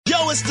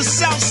Yo, it's the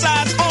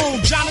Southside's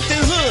own Jonathan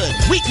Hood.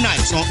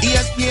 Weeknights on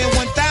ESPN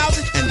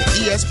 1000 and the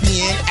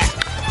ESPN app.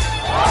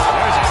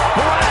 There's a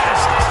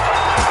blast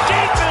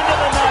deep into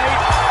the night.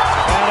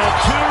 And a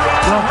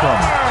two-run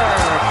homer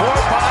for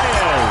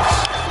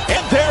Baez.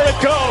 And there it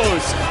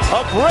goes.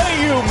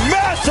 Abreu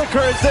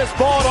massacres this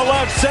ball to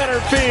left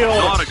center field.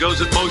 Nauta goes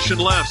in motion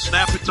left.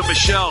 Snap it to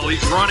Michelle. He's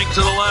running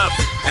to the left.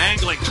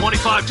 Angling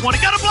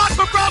 25-20. Got a block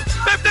for Brown.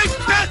 50, 10,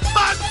 5.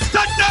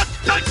 Touchdown,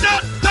 touchdown,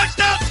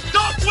 touchdown.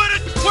 Don't win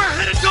it. We're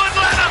headed to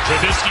Atlanta.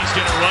 Trubisky's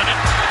going to run it.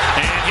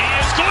 And he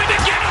is going to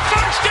get a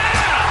first down.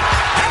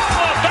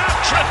 How about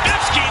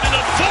Trubisky to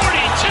the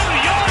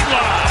 42-yard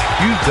line?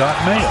 You got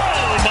mail.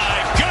 Oh,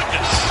 my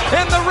goodness.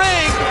 In the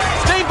ring.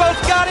 Steamboat's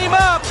got him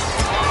up.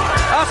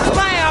 A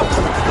slam.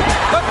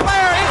 But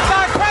Blair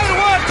inside Crater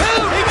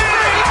 1-2. He did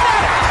it.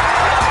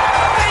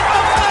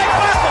 Steamboat's like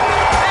whistle.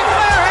 And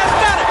Blair has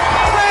done it.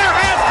 Blair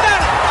has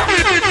done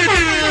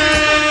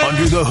it.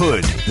 Under the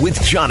Hood with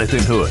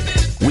Jonathan Hood.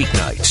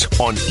 Weeknights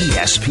on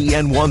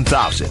ESPN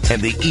 1000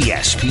 and the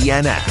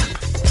ESPN app.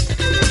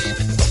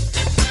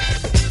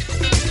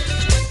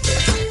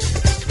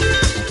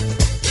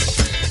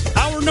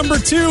 Number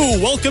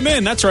 2, welcome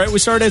in. That's right, we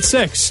start at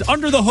 6.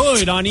 Under the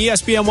Hood on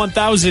ESPN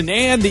 1000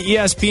 and the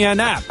ESPN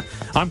app.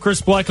 I'm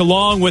Chris Bleck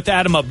along with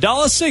Adam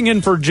Abdallah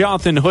singing for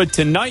Jonathan Hood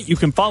tonight. You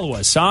can follow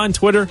us on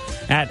Twitter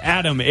at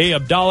Adam A.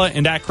 Abdallah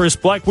and at Chris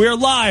Bleck. We are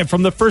live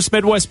from the First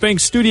Midwest Bank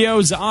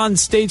Studios on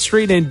State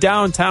Street in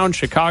downtown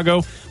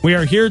Chicago. We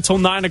are here till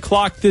 9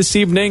 o'clock this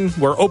evening.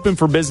 We're open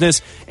for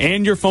business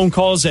and your phone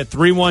calls at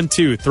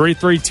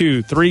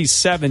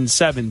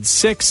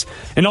 312-332-3776.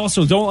 And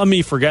also, don't let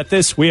me forget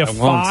this. We have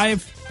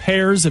 5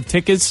 pairs of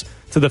tickets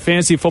to the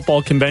Fantasy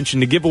Football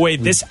Convention to give away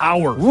this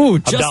hour. Ooh,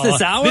 just Abdallah.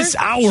 this hour? This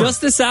hour.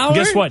 Just this hour?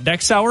 Guess what?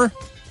 Next hour,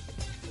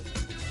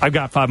 I've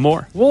got 5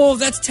 more. Whoa,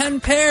 that's 10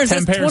 pairs.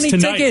 10 that's pairs 20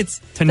 tonight.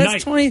 tickets. Tonight.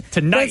 That's 20.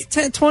 Tonight.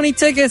 That's 20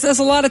 tickets. That's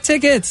a lot of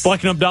tickets.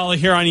 Bleck and Abdallah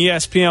here on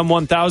ESPN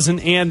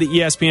 1000 and the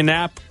ESPN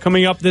app.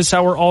 Coming up this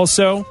hour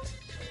also,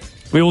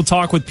 we will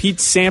talk with Pete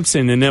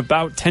Sampson in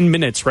about 10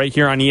 minutes right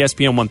here on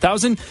ESPN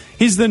 1000.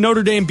 He's the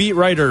Notre Dame beat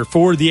writer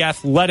for The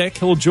Athletic.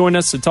 He'll join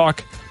us to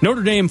talk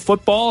Notre Dame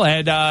football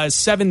at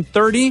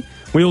 7:30.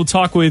 We will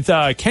talk with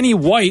Kenny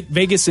White,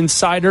 Vegas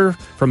insider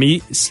from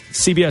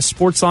CBS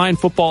Sportsline,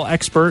 football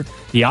expert,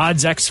 the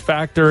odds X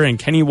Factor, and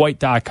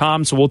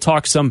KennyWhite.com. So we'll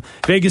talk some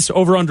Vegas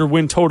over-under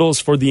win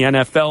totals for the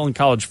NFL and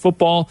college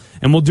football,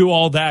 and we'll do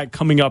all that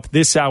coming up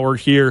this hour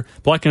here.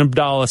 Bleck and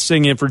Abdallah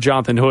singing for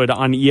Jonathan Hood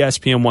on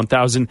ESPN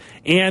 1000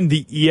 and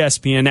the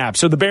ESPN app.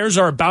 So the Bears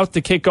are about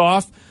to kick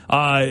off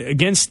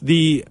against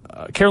the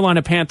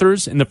Carolina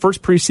Panthers in the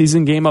first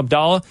preseason game.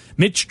 Abdallah,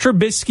 Mitch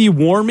Trubisky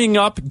warming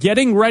up,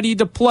 getting ready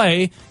to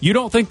play. You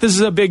don't think this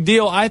is a big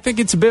deal? I think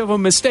it's a bit of a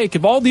mistake.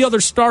 If all the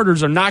other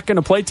starters are not going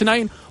to play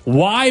tonight,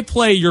 why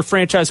play your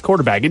franchise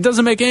quarterback? It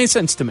doesn't make any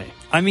sense to me.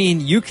 I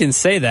mean, you can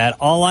say that.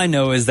 All I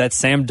know is that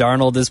Sam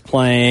Darnold is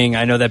playing.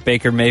 I know that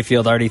Baker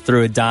Mayfield already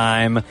threw a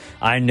dime.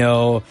 I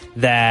know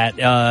that,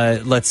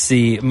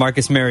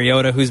 Marcus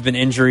Mariota, who's been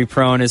injury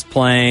prone, is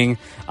playing.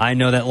 I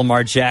know that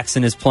Lamar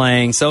Jackson is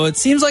playing. So it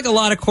seems like a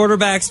lot of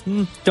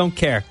quarterbacks don't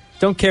care.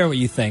 Don't care what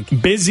you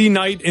think. Busy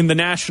night in the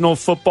National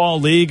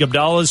Football League.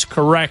 Abdallah's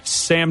correct.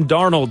 Sam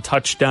Darnold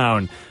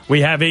touchdown. We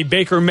have a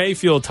Baker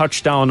Mayfield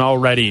touchdown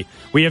already.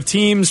 We have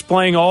teams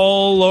playing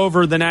all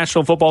over the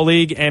National Football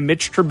League, and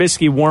Mitch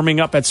Trubisky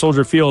warming up at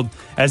Soldier Field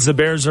as the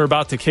Bears are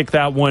about to kick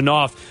that one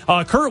off.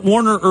 Kurt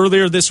Warner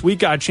earlier this week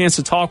got a chance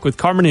to talk with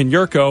Carmen and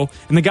Yurko,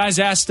 and the guys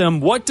asked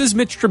him, what does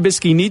Mitch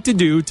Trubisky need to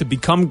do to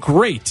become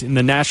great in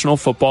the National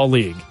Football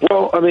League?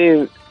 Well, I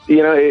mean,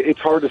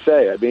 it's hard to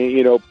say. I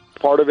mean,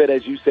 part of it,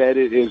 as you said,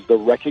 it is the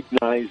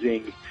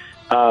recognizing,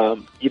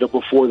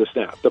 before the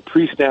snap, the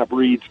pre-snap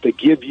reads to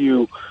give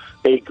you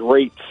a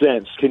great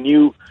sense. Can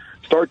you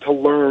start to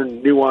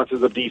learn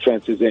nuances of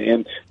defenses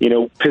and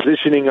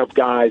positioning of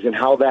guys and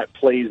how that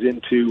plays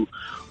into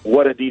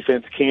what a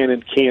defense can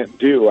and can't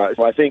do?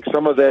 I think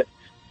some of that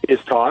is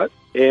taught,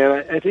 and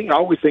I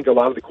always think a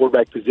lot of the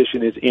quarterback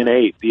position is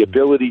innate, the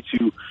ability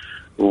to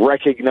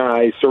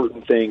recognize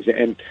certain things.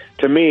 And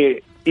to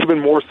me, even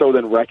more so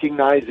than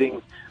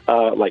recognizing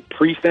like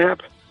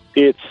pre-snap,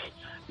 it's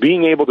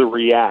being able to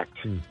react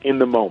in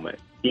the moment.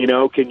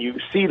 Can you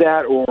see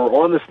that,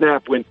 or on the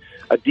snap when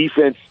a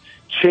defense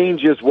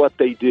changes what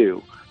they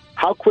do?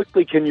 How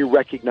quickly can you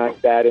recognize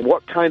that, and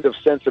what kind of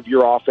sense of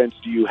your offense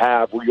do you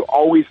have where you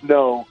always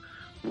know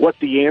what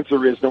the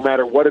answer is no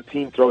matter what a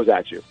team throws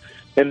at you?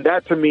 And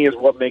that, to me, is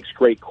what makes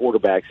great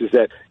quarterbacks, is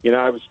that,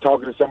 I was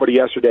talking to somebody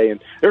yesterday,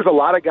 and there's a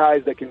lot of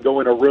guys that can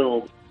go in a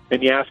room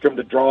and you ask them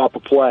to draw up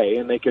a play,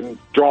 and they can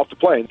draw up the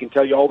play and can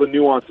tell you all the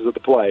nuances of the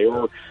play.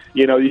 Or,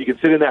 you can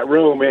sit in that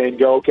room and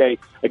go, okay,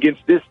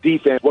 against this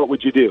defense, what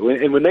would you do?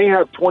 And when they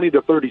have 20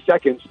 to 30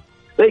 seconds,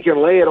 they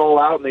can lay it all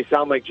out and they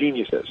sound like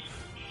geniuses.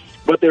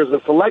 But there's a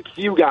select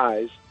few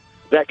guys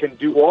that can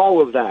do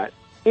all of that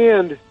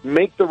and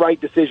make the right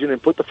decision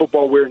and put the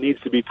football where it needs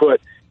to be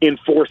put in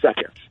 4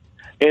 seconds.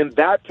 And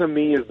that, to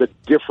me, is the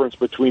difference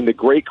between the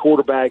great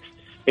quarterbacks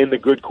in the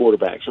good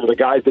quarterbacks or the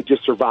guys that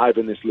just survive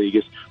in this league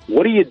is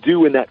what do you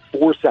do in that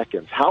 4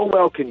 seconds? How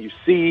well can you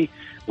see,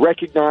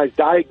 recognize,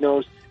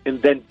 diagnose,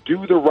 and then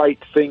do the right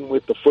thing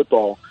with the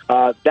football?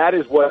 That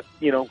is what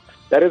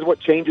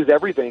changes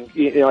everything,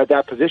 at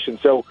that position.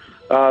 So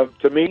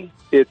to me,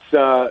 it's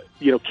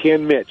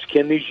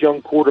can these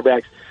young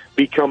quarterbacks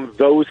become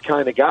those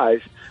kind of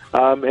guys?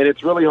 And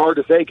it's really hard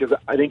to say because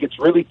I think it's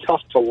really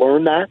tough to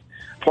learn that.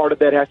 Part of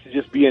that has to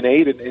just be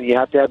innate, and you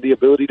have to have the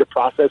ability to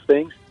process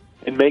things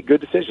and make good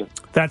decisions.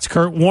 That's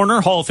Kurt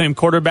Warner, Hall of Fame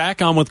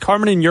quarterback, on with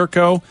Carmen and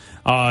Yurko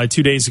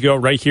 2 days ago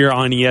right here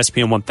on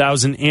ESPN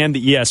 1000 and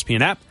the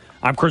ESPN app.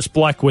 I'm Chris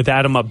Bleck with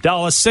Adam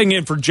Abdallah, singing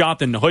in for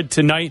Jonathan Hood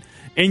tonight.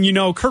 And,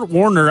 Kurt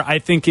Warner, I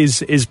think,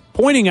 is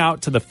pointing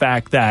out to the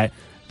fact that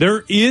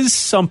there is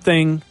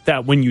something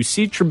that when you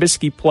see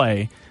Trubisky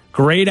play,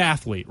 great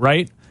athlete,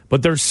 right?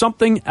 But there's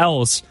something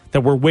else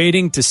that we're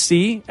waiting to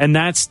see, and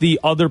that's the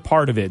other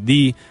part of it.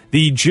 The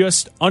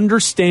just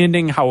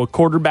understanding how a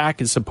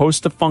quarterback is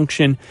supposed to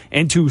function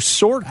and to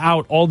sort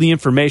out all the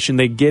information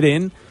they get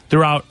in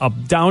throughout a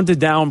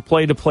down-to-down,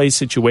 play-to-play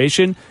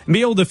situation and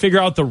be able to figure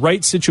out the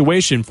right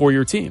situation for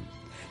your team.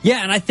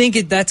 Yeah, and I think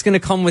that's going to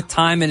come with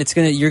time, and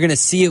you're going to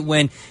see it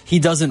when he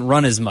doesn't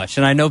run as much.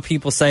 And I know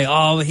people say,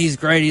 "Oh, he's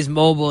great, he's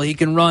mobile, he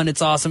can run,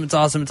 it's awesome, it's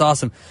awesome, it's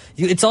awesome."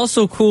 It's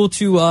also cool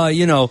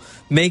to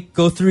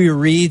go through your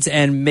reads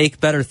and make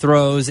better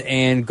throws,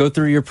 and go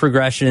through your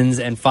progressions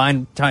and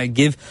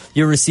give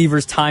your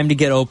receivers time to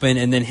get open,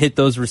 and then hit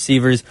those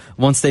receivers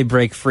once they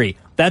break free.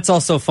 That's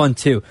also fun,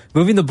 too.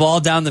 Moving the ball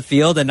down the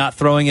field and not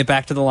throwing it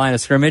back to the line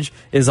of scrimmage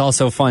is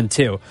also fun,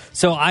 too.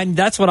 So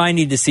that's what I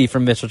need to see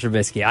from Mitchell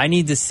Trubisky. I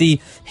need to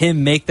see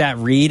him make that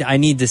read. I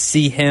need to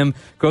see him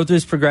go through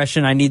his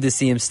progression. I need to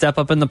see him step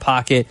up in the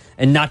pocket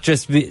and not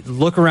just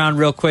look around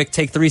real quick,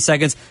 take 3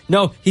 seconds.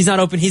 No, he's not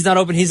open, he's not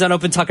open, he's not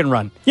open, tuck and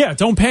run. Yeah,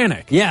 don't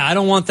panic. Yeah, I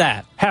don't want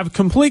that. Have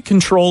complete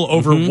control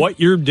over what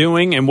you're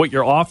doing and what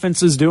your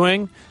offense is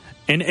doing,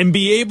 and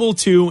be able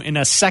to, in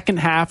a second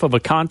half of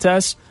a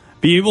contest,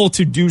 be able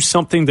to do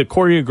something to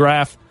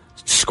choreograph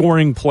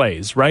scoring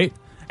plays, right?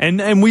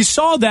 And we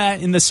saw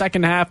that in the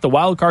second half, the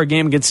wild card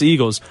game against the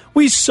Eagles.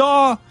 We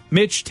saw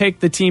Mitch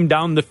take the team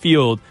down the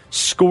field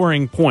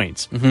scoring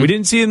points. We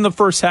didn't see it in the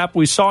first half.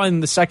 We saw it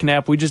in the second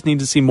half. We just need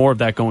to see more of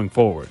that going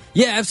forward.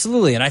 Yeah,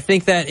 absolutely. And I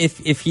think that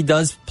if he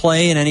does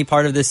play in any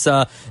part of this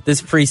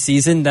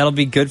preseason, that'll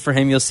be good for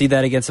him. You'll see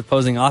that against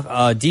opposing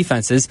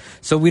defenses.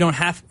 So we don't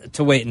have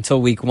to wait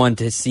until week 1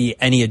 to see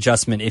any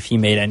adjustment if he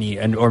made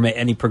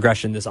any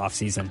progression this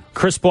offseason.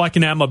 Chris Bleck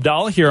and Adam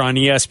Abdallah here on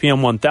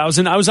ESPN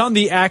 1000. I was on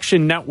the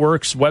Action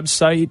Network's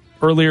website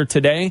earlier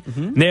today,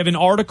 and they have an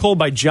article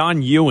by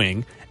John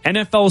Ewing.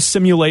 NFL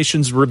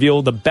simulations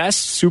reveal the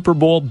best Super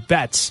Bowl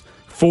bets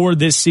for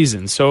this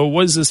season. So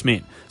what does this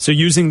mean? So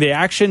using the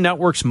Action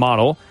Network's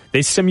model,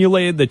 they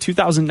simulated the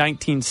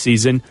 2019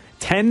 season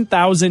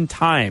 10,000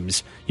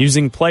 times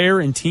using player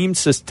and team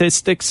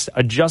statistics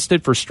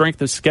adjusted for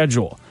strength of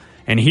schedule.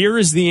 And here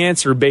is the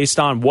answer based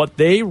on what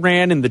they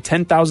ran in the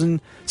 10,000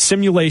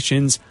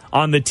 simulations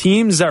on the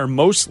teams that are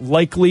most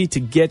likely to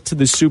get to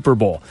the Super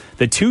Bowl.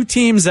 The 2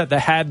 teams that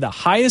had the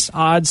highest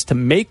odds to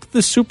make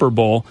the Super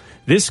Bowl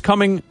this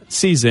coming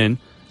season,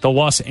 the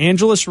Los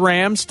Angeles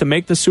Rams to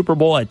make the Super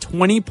Bowl at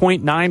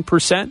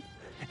 20.9%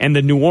 and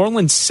the New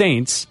Orleans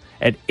Saints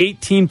at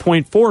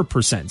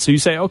 18.4%. So you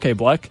say, okay,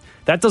 Bleck,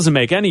 that doesn't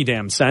make any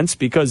damn sense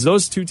because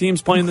those 2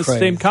 teams play in the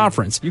same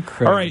conference.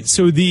 All right,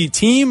 so the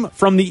team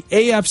from the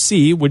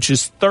AFC, which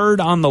is 3rd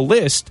on the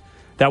list,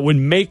 that would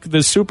make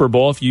the Super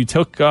Bowl, if you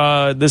took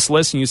this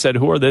list and you said,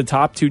 who are the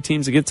top 2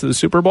 teams to get to the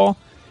Super Bowl?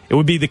 It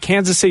would be the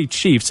Kansas City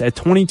Chiefs at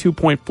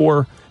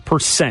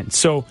 22.4%.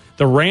 So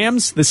the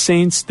Rams, the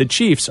Saints, the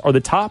Chiefs are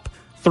the top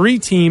 3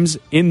 teams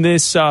in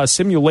this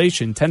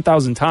simulation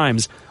 10,000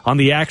 times on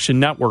the Action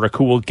Network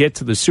who will get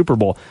to the Super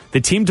Bowl.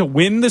 The team to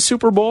win the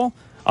Super Bowl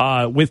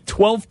with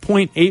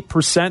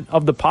 12.8%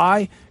 of the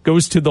pie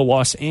goes to the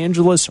Los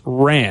Angeles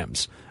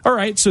Rams. All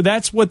right, so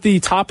that's what the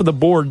top of the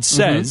board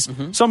says.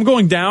 So I'm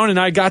going down, and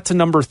I got to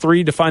number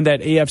 3 to find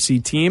that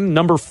AFC team.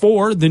 Number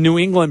 4, the New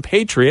England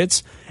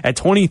Patriots at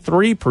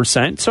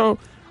 23%. So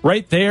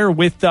right there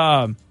with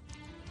the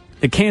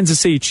Kansas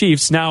City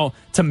Chiefs. Now,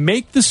 to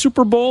make the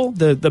Super Bowl,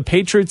 the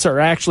Patriots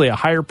are actually a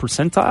higher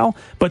percentile,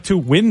 but to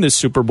win the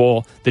Super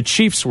Bowl, the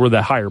Chiefs were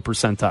the higher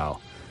percentile.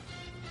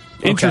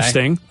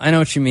 Interesting. Okay. I know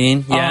what you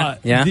mean. Yeah.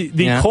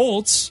 The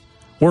Colts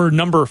were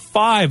number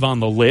 5 on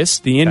the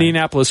list. The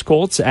Indianapolis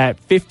Colts at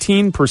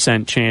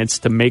 15% chance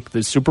to make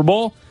the Super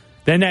Bowl.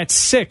 Then at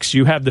 6,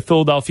 you have the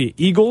Philadelphia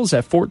Eagles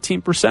at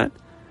 14%.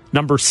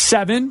 Number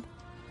 7,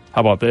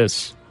 how about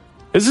this?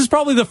 This is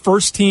probably the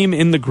first team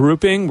in the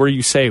grouping where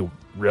you say,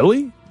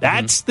 really?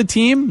 That's the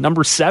team?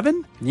 Number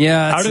 7?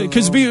 Yeah.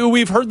 Because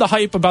we've heard the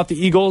hype about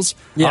the Eagles.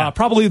 Yeah.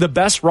 Probably the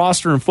best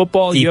roster in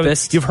football.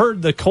 You've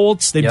heard the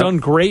Colts. They've done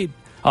great.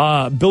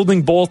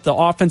 Building both the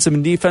offensive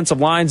and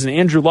defensive lines, and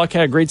Andrew Luck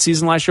had a great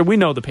season last year. We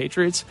know the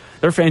Patriots.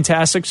 They're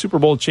fantastic. Super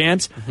Bowl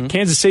champs.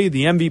 Kansas City,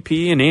 the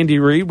MVP, and Andy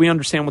Reid. We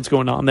understand what's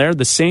going on there.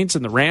 The Saints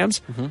and the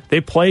Rams.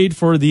 They played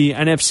for the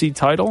NFC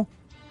title.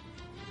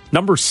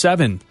 Number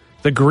 7,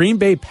 the Green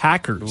Bay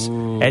Packers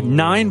at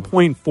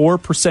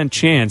 9.4%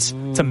 chance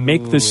to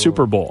make the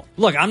Super Bowl.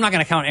 Look, I'm not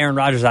going to count Aaron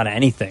Rodgers out of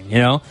anything, you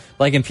know?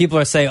 Like, and people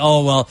are saying,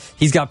 oh, well,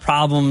 he's got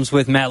problems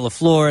with Matt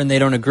LaFleur and they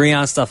don't agree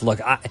on stuff. Look,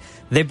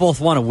 they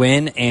both want to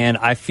win, and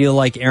I feel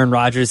like Aaron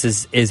Rodgers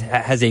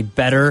has a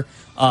better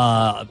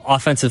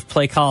offensive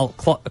play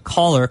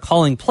caller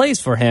calling plays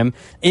for him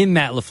in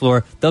Matt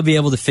LaFleur. They'll be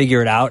able to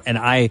figure it out.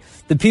 And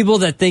the people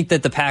that think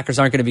that the Packers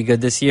aren't going to be good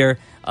this year,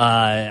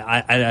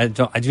 I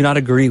do not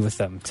agree with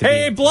them.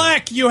 Hey,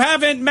 Black, you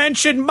haven't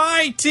mentioned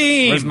my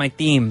team. Where's my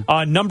team?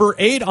 Number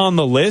 8 on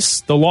the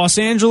list, the Los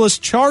Angeles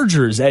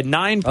Chargers at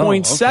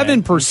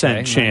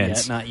 9.7%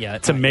 chance not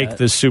yet, to make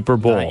the Super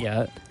Bowl. Not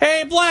yet.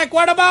 Hey, Black,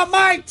 what about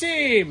my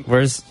team?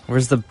 Where's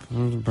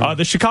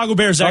the Chicago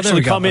Bears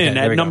actually come in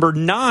at number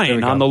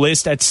 9 on the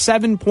list at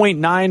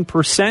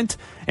 7.9%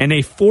 and a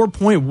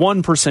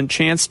 4.1%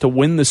 chance to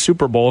win the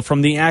Super Bowl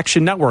from the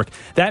Action Network.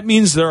 That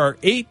means there are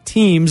 8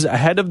 teams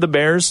ahead of the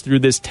Bears through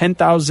this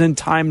 10,000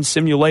 time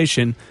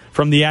simulation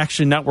from the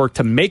Action Network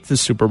to make the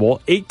Super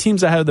Bowl. 8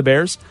 teams ahead of the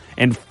Bears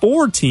and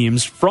 4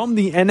 teams from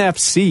the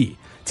NFC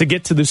to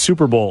get to the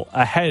Super Bowl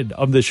ahead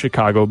of the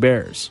Chicago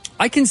Bears.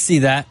 I can see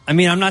that. I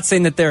mean, I'm not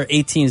saying that there are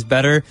 8 teams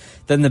better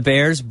than the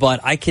Bears, but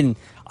I could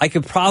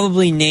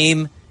probably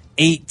name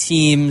 8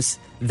 teams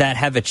that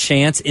have a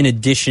chance in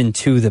addition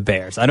to the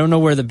Bears. I don't know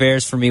where the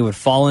Bears for me would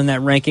fall in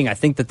that ranking. I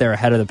think that they're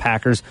ahead of the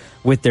Packers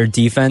with their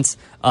defense.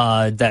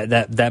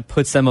 That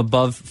puts them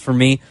above for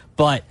me.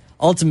 But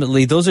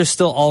ultimately, those are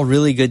still all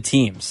really good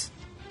teams.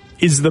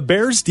 Is the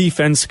Bears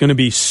defense going to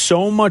be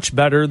so much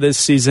better this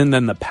season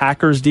than the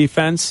Packers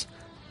defense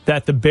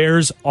that the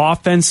Bears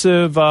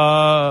offensive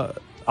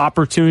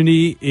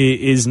opportunity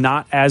is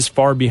not as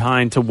far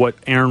behind to what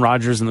Aaron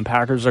Rodgers and the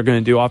Packers are going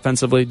to do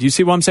offensively? Do you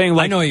see what I'm saying?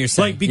 I know what you're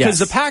saying. Because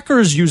the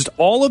Packers used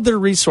all of their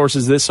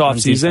resources this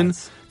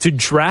offseason to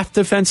draft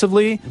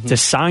defensively, to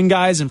sign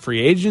guys and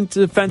free agents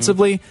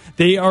defensively.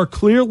 They are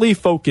clearly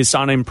focused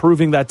on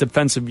improving that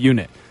defensive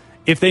unit.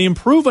 If they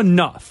improve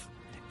enough,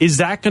 is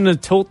that going to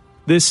tilt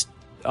this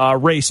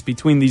race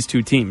between these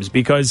two teams?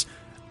 Because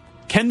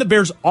can the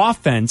Bears'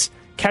 offense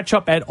catch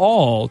up at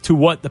all to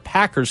what the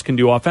Packers can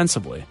do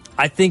offensively?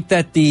 I think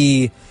that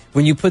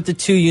when you put the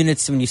two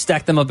units, when you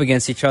stack them up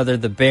against each other,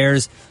 the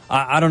Bears,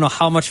 I don't know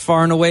how much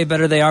far and away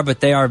better they are,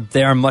 but they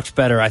are much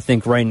better, I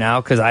think, right now,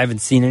 because I haven't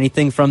seen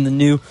anything from the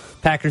new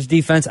Packers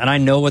defense, and I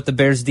know what the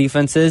Bears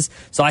defense is,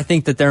 so I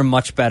think that they're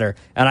much better.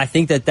 And I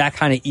think that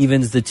kind of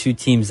evens the two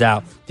teams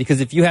out,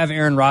 because if you have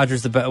Aaron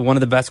Rodgers, one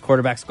of the best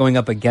quarterbacks, going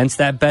up against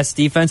that best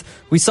defense,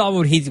 we saw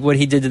what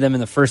he did to them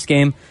in the first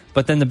game,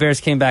 but then the Bears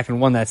came back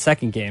and won that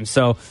second game.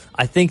 So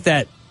I think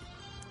that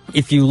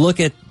if you look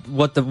at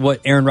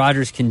what Aaron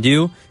Rodgers can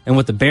do and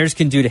what the Bears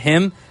can do to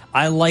him,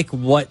 I like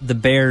what the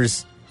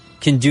Bears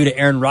can do to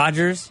Aaron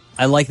Rodgers.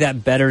 I like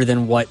that better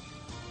than what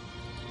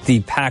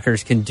the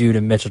Packers can do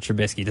to Mitchell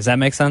Trubisky. Does that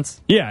make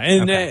sense? Yeah,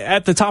 and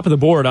at the top of the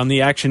board on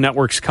the Action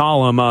Network's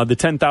column, the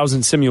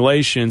 10,000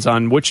 simulations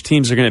on which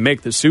teams are going to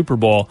make the Super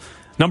Bowl.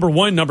 Number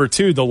 1, number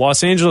 2, the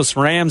Los Angeles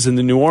Rams and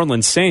the New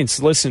Orleans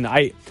Saints. Listen,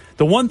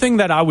 the one thing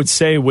that I would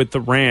say with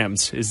the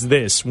Rams is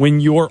this. When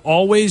you're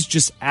always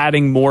just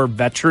adding more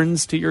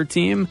veterans to your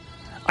team,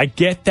 I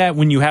get that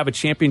when you have a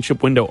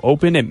championship window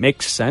open, it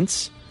makes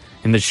sense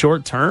in the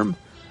short term.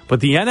 But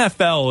the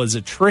NFL is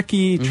a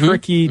tricky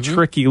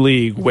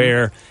league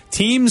where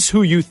teams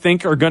who you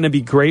think are going to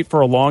be great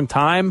for a long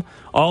time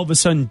all of a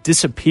sudden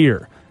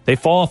disappear. They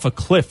fall off a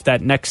cliff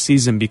that next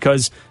season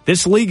because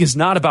this league is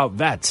not about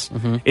vets.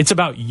 It's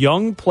about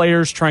young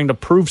players trying to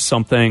prove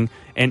something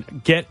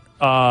and get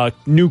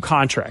new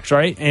contracts,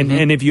 right?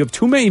 And if you have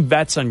too many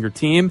vets on your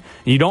team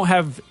and you don't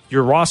have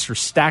your roster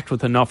stacked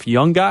with enough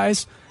young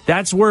guys,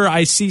 that's where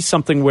I see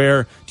something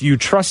where, do you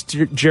trust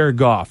Jared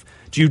Goff?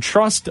 Do you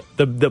trust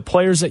the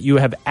players that you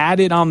have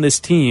added on this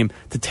team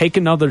to take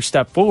another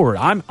step forward?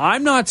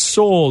 I'm not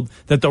sold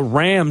that the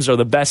Rams are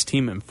the best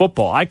team in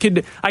football. I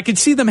could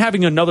see them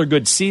having another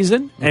good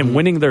season and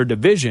winning their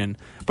division,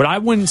 but I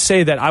wouldn't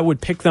say that I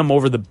would pick them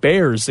over the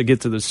Bears to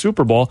get to the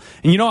Super Bowl.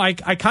 And,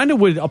 I kind of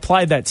would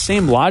apply that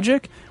same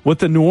logic with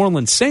the New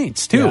Orleans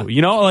Saints, too.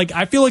 Yeah.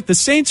 I feel like the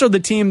Saints are the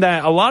team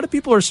that a lot of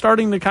people are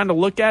starting to kind of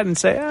look at and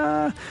say,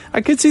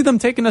 I could see them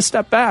taking a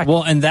step back.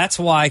 Well, and that's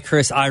why,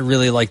 Chris, I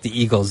really like the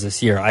Eagles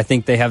this year. I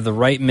think they have the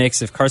right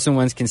mix. If Carson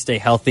Wentz can stay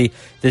healthy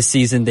this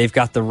season, they've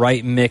got the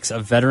right mix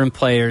of veteran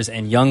players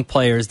and young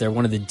players. They're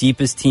one of the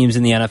deepest teams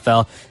in the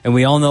NFL. And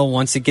we all know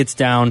once it gets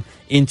down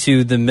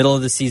into the middle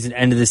of the season,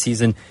 end of the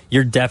season,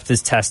 your depth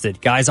is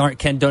tested. Guys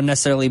don't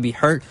necessarily be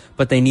hurt,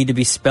 but they need to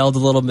be spelled a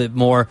little bit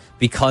more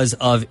because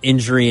of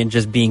injury and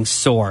just being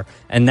sore.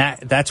 And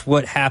that's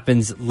what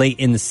happens late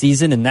in the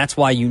season, and that's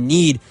why you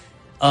need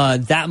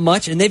that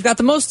much, and they've got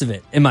the most of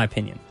it, in my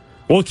opinion.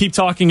 We'll keep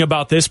talking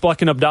about this.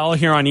 Bleck and Abdallah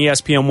here on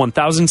ESPN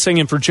 1000,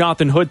 singing for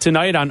Jonathan Hood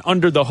tonight on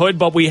Under the Hood.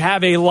 But we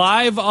have a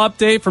live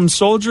update from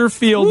Soldier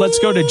Field. Let's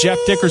go to Jeff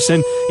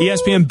Dickerson,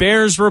 ESPN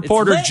Bears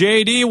reporter.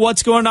 JD,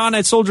 what's going on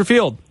at Soldier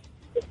Field?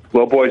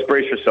 Well, boys,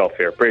 brace yourself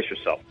here. Brace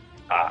yourself.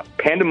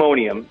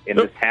 Pandemonium in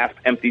this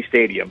half-empty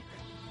stadium.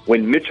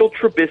 when Mitchell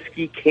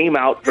Trubisky came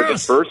out for the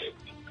first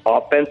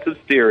offensive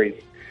series,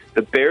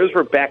 the Bears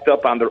were backed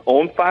up on their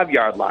own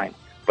 5-yard line,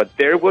 but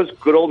there was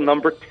good old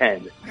number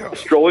 10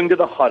 strolling to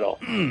the huddle.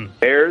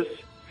 Bears,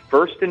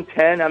 1st and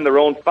 10 on their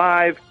own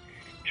 5.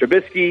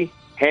 Trubisky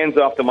hands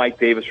off to Mike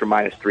Davis for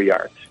 -3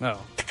 yards.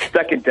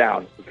 Second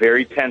down,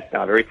 very tense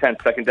now, very tense.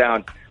 Second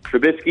down,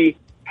 Trubisky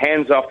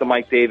hands off to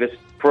Mike Davis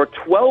for a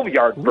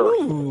 12-yard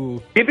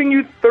burst, giving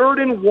you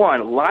 3rd and 1.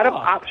 A lot of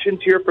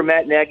options here for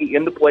Matt Nagy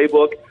in the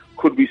playbook.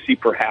 Could we see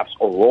perhaps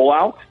a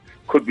rollout?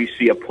 Could we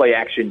see a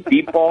play-action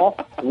deep ball?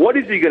 What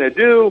is he going to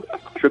do?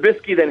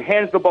 Trubisky then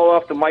hands the ball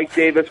off to Mike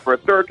Davis for a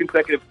 3rd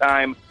consecutive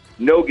time.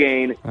 No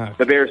gain.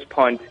 The Bears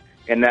punt,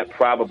 and that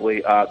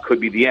probably could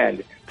be the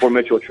end for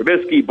Mitchell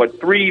Trubisky. But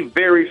 3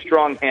 very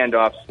strong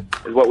handoffs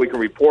is what we can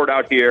report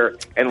out here.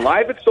 And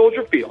live at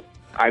Soldier Field,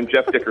 I'm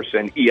Jeff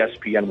Dickerson,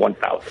 ESPN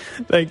 1000.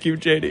 Thank you,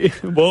 JD.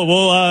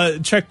 We'll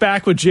check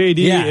back with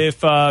JD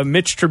if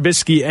Mitch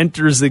Trubisky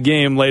enters the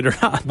game later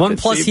on. One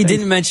plus he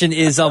didn't mention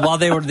is while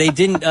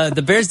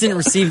the Bears didn't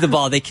receive the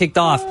ball, they kicked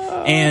off,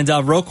 and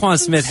Roquan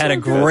Smith had a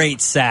great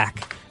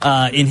sack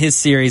in his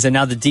series, and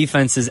now the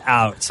defense is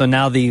out. So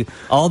now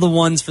all the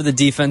ones for the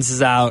defense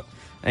is out.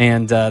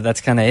 And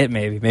that's kind of it,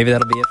 maybe. Maybe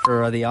that'll be it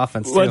for the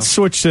offense, too. Let's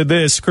switch to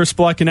this. Chris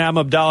Bleck and Am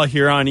Abdallah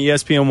here on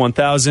ESPN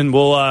 1000.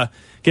 We'll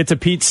get to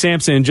Pete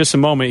Sampson in just a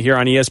moment here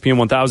on ESPN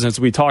 1000 as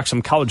we talk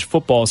some college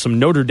football, some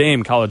Notre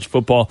Dame college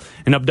football.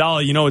 And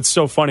Abdallah, it's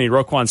so funny.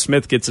 Roquan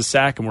Smith gets a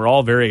sack, and we're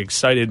all very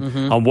excited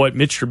on what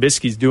Mitch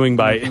Trubisky's doing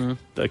by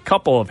a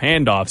couple of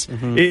handoffs.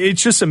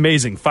 It's just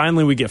amazing.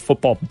 Finally, we get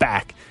football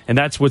back, and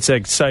that's what's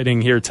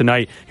exciting here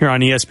tonight here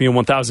on ESPN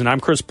 1000. I'm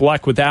Chris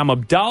Bleck with Am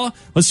Abdallah.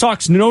 Let's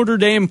talk Notre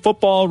Dame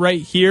football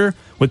right here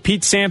with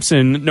Pete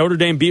Sampson, Notre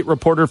Dame beat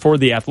reporter for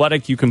The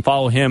Athletic. You can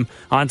follow him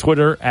on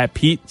Twitter at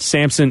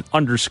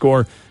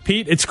 @PeteSampson_.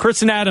 Pete, it's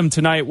Chris and Adam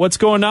tonight. What's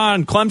going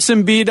on?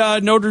 Clemson beat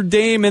Notre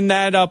Dame in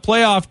that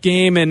playoff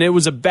game, and it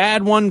was a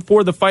bad one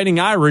for the Fighting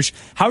Irish.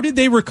 How did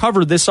they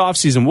recover this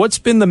offseason? What's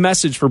been the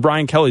message for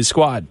Brian Kelly's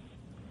squad?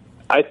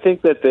 I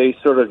think that they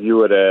sort of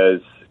view it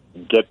as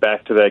get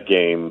back to that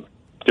game,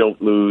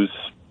 don't lose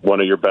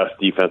one of your best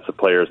defensive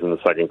players in the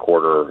second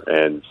quarter,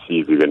 and see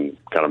if you can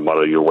kind of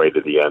muddle your way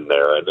to the end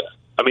there. And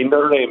I mean,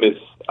 Notre Dame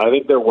I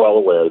think they're well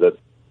aware that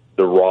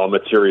the raw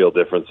material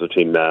difference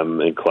between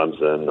them and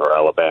Clemson or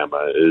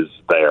Alabama is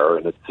there,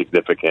 and it's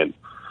significant.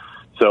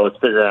 So it's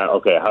figuring out,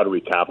 okay, how do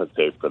we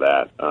compensate for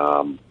that?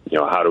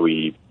 How do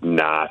we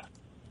not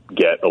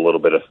get a little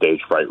bit of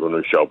stage fright when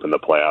we show up in the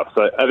playoffs?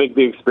 So I think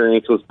the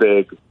experience was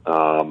big.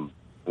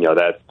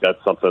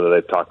 That's something that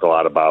they've talked a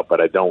lot about,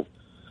 but I don't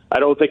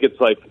think it's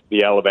like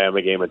the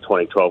Alabama game in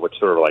 2012, which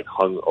sort of like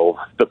hung over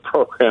the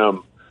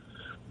program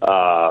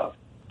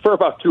for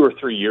about 2 or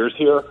 3 years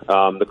here.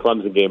 The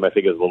Clemson game, I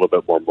think, is a little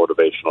bit more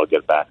motivational to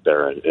get back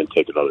there and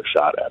take another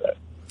shot at it.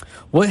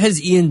 What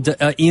has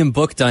Ian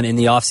Book done in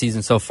the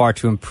offseason so far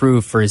to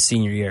improve for his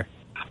senior year?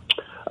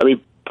 I mean,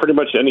 pretty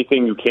much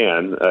anything you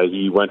can.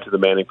 He went to the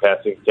Manning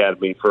Passing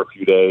Academy for a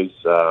few days,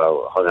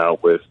 hung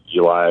out with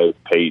Eli,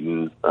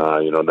 Peyton,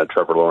 and then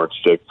Trevor Lawrence,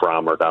 Jake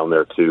Fromm are down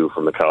there, too,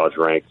 from the college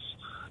ranks.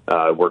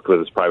 Worked with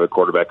his private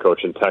quarterback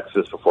coach in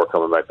Texas before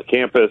coming back to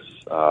campus.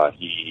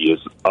 He is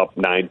up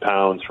 9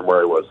 pounds from where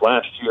he was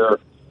last year.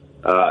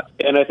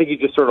 And I think he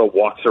just sort of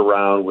walks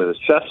around with his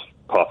chest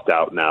puffed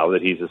out now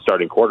that he's a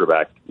starting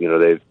quarterback.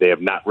 They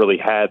have not really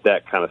had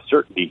that kind of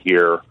certainty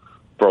here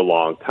for a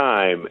long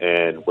time.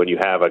 And when you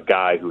have a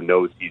guy who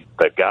knows he's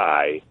the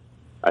guy,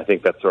 I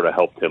think that sort of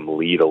helped him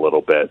lead a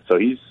little bit. So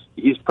he's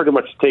pretty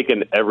much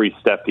taken every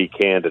step he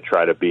can to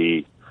try to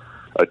be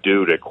a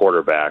dude at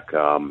quarterback,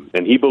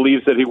 and he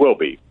believes that he will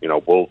be.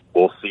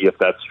 We'll see if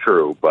that's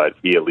true, but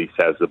he at least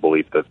has the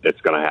belief that it's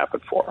going to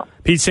happen for him.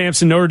 Pete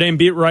Sampson, Notre Dame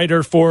beat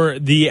writer for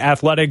The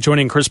Athletic,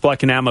 joining Chris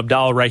Bleck and Am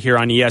Abdallah right here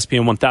on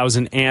ESPN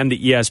 1000 and the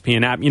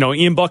ESPN app.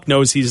 Ian Book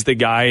knows he's the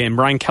guy, and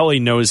Brian Kelly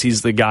knows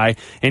he's the guy.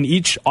 And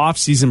each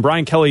offseason,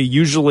 Brian Kelly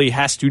usually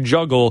has to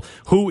juggle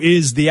who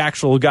is the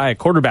actual guy at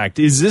quarterback.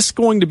 Is this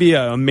going to be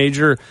a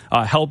major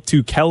help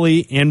to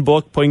Kelly and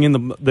Book putting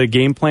in the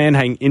game plan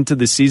heading into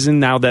the season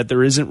now that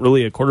there isn't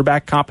really a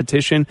quarterback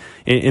competition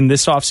in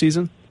this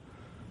offseason?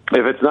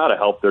 If it's not a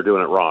help, they're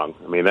doing it wrong.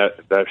 I mean,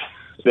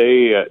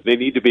 they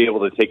need to be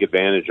able to take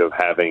advantage of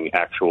having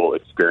actual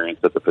experience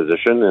at the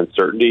position and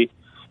certainty.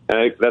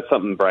 And that's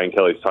something Brian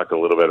Kelly's talked a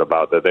little bit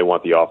about, that they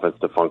want the offense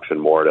to function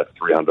more at a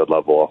 300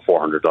 level, a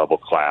 400 level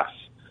class.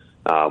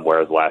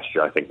 Whereas last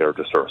year, I think they were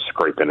just sort of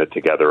scraping it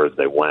together as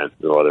they went,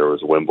 whether it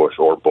was Wimbush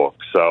or Book.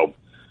 So,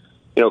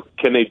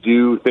 can they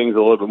do things a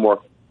little bit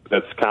more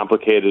that's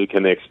complicated?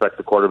 Can they expect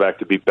the quarterback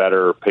to be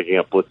better picking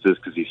up blitzes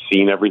because he's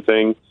seen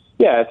everything?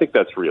 Yeah, I think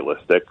that's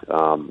realistic.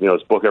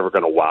 Is Book ever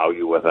going to wow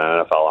you with an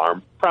NFL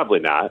arm? Probably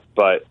not.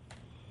 But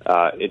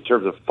in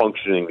terms of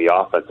functioning the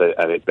offense,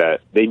 I think that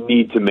they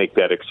need to make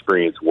that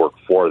experience work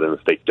for them.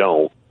 If they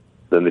don't,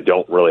 then they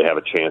don't really have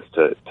a chance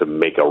to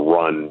make a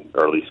run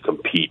or at least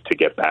compete to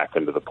get back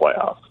into the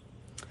playoffs.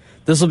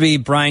 This will be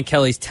Brian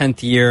Kelly's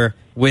 10th year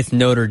with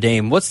Notre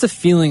Dame. What's the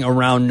feeling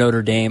around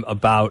Notre Dame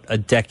about a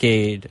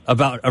decade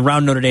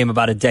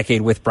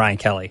with Brian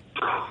Kelly?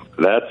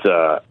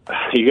 That's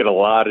you get a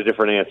lot of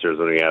different answers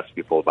when you ask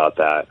people about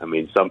that. I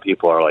mean, some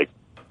people are like,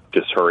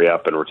 just hurry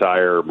up and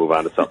retire, move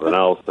on to something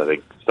else. I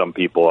think some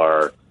people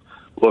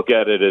look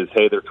at it as,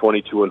 hey, they're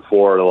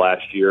 22-4 the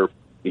last year.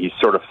 He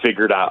sort of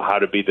figured out how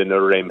to be the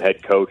Notre Dame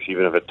head coach,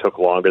 even if it took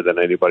longer than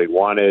anybody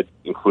wanted,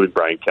 including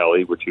Brian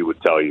Kelly, which he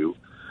would tell you.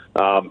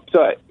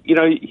 So,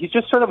 he's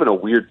just sort of in a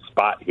weird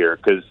spot here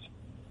because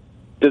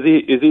is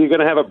he going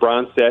to have a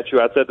bronze statue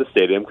outside the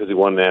stadium because he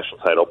won a national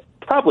title?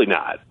 Probably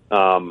not.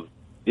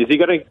 Is he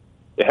going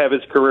to have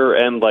his career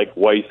end like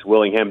Weiss,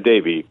 Willingham,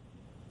 Davey?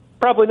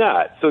 Probably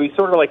not. So he's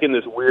sort of like in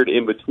this weird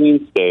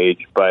in-between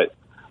stage. But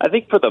I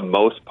think for the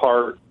most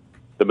part,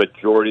 the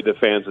majority of the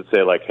fans would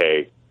say, like,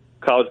 hey,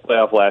 college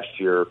playoff last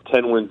year,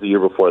 10 wins the year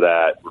before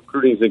that,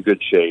 recruiting's in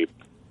good shape.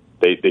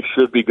 They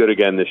should be good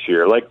again this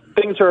year. Like,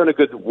 things are in a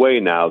good way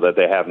now that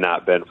they have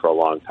not been for a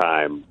long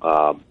time,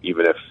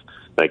 even if,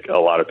 like, a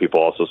lot of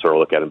people also sort of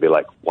look at it and be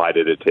like, why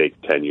did it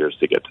take 10 years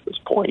to get to this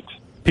point?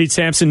 Pete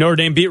Sampson, Notre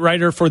Dame beat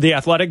writer for The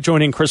Athletic,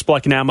 joining Chris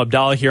Bleck and Am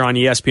Abdallah here on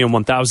ESPN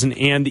 1000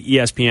 and the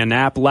ESPN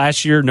app.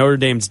 Last year, Notre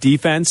Dame's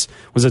defense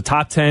was a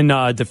top 10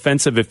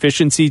 defensive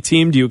efficiency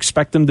team. Do you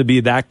expect them to be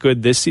that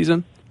good this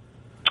season?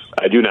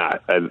 I do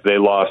not. They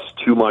lost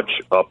too much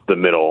up the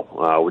middle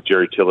with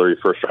Jerry Tillery,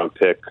 first-round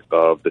pick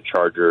of the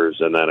Chargers,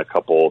 and then a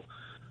couple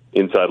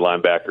inside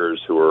linebackers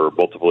who were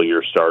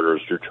multiple-year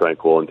starters, Drew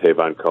Tranquil and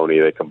Tavon Coney.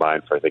 They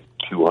combined for, I think,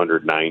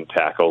 209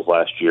 tackles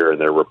last year, and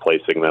they're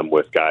replacing them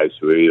with guys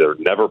who either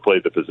never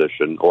played the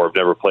position or have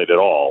never played at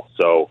all.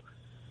 So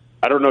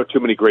I don't know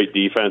too many great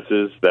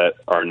defenses that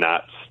are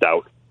not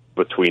stout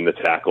between the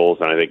tackles,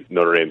 and I think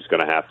Notre Dame's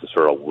going to have to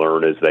sort of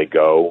learn as they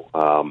go.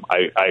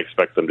 I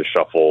expect them to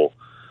shuffle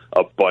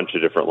a bunch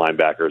of different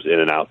linebackers in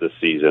and out this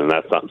season, and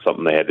that's not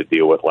something they had to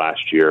deal with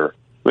last year.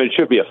 I mean, it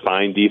should be a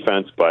fine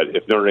defense, but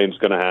if Notre Dame's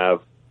going to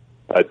have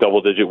a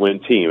double-digit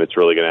win team, it's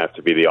really going to have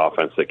to be the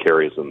offense that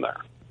carries them there.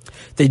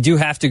 They do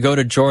have to go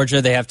to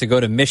Georgia. They have to go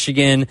to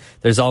Michigan.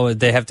 They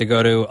have to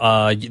go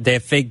to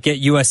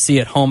get USC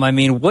at home. I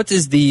mean, what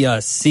is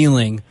the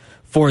ceiling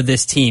for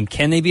this team?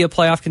 Can they be a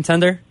playoff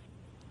contender?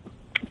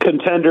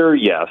 Contender,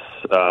 yes.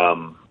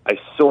 I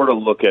sort of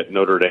look at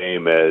Notre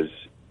Dame as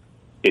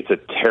it's a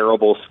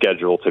terrible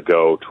schedule to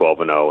go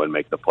 12-0 and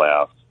make the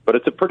playoffs. But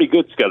it's a pretty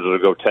good schedule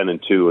to go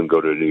 10-2 and go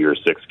to a New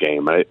Year's Six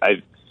game.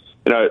 Is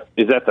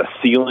that the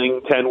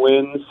ceiling 10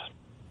 wins?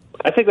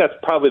 I think that's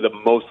probably the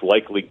most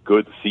likely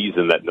good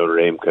season that Notre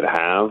Dame could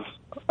have,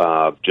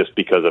 just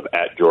because of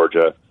at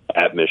Georgia,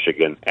 at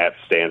Michigan, at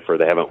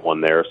Stanford. They haven't won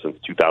there since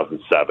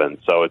 2007.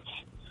 So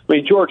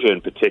Georgia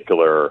in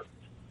particular,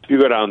 if you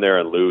go down there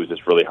and lose,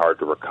 it's really hard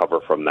to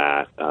recover from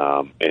that.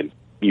 And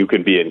you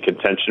can be in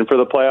contention for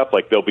the playoff.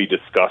 Like, they'll be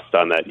discussed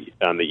on the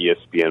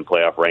ESPN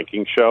playoff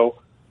ranking show.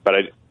 But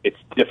it's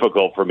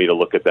difficult for me to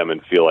look at them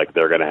and feel like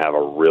they're going to have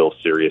a real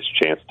serious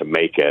chance to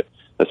make it,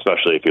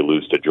 especially if you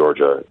lose to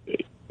Georgia,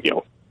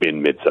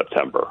 in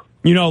mid-September.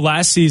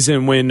 Last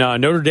season when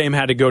Notre Dame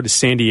had to go to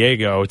San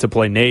Diego to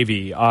play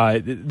Navy,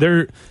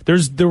 there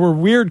were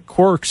weird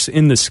quirks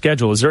in the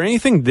schedule. Is there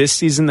anything this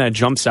season that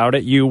jumps out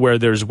at you where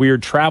there's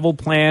weird travel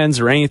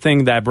plans or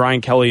anything that Brian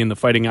Kelly and the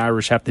Fighting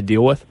Irish have to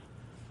deal with?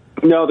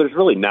 No, there's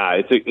really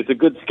not. It's a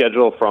good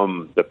schedule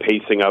from the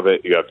pacing of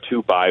it. You have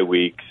 2 bye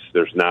weeks.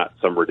 There's not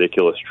some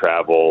ridiculous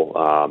travel.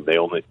 They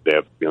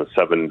have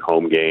 7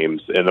 home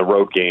games, and the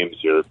road games.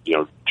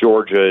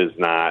 Georgia is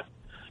not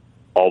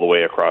all the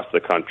way across the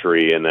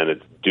country, and then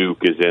it's Duke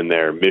is in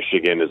there.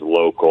 Michigan is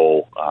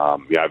local.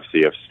 You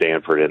obviously have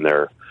Stanford in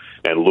there,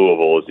 and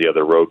Louisville is the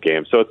other road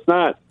game. So it's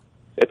not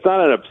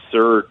an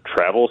absurd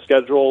travel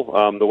schedule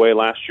the way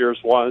last year's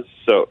was.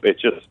 So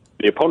it's just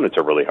the opponents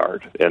are really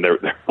hard, and they're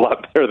a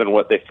lot better than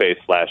what they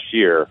faced last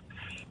year.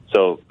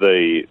 So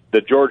the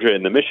Georgia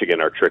and the Michigan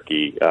are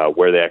tricky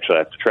where they actually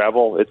have to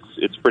travel.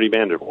 It's pretty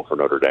manageable for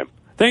Notre Dame.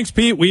 Thanks,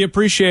 Pete. We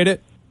appreciate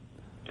it.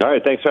 All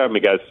right, thanks for having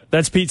me, guys.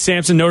 That's Pete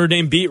Sampson, Notre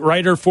Dame beat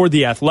writer for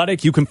The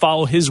Athletic. You can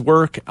follow his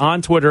work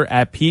on Twitter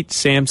at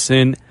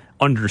 @PeteSampson_.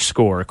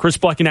 Chris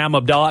Bleck and Am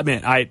Abdallah.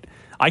 Man,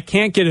 I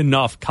can't get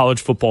enough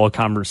college football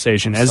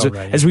conversation.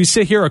 As we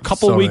sit here a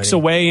couple weeks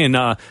away,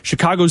 and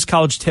Chicago's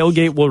College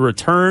Tailgate will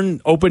return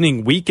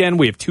opening weekend.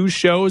 We have 2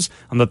 shows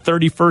on the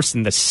 31st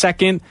and the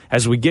 2nd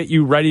as we get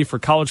you ready for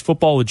college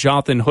football with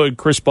Jonathan Hood,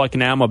 Chris Bleck,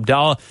 and Am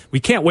Abdallah. We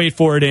can't wait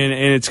for it, and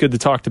it's good to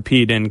talk to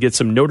Pete and get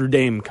some Notre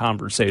Dame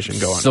conversation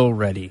going. So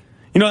ready.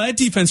 That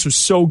defense was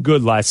so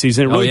good last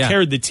season. It really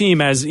carried the team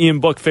as Ian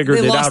Book figured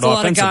it out offensively. They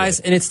lost a lot of guys,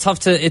 and it's tough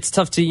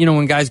to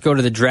when guys go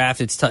to the draft,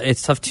 it's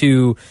tough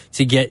to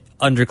get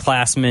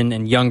underclassmen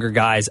and younger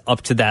guys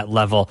up to that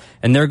level,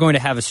 and they're going to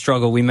have a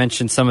struggle. We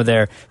mentioned some of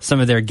their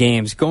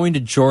games. Going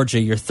to Georgia,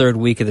 your 3rd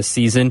week of the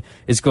season,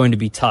 is going to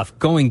be tough.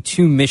 Going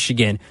to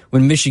Michigan,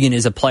 when Michigan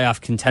is a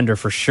playoff contender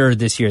for sure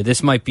this year,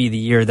 this might be the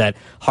year that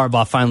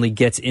Harbaugh finally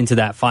gets into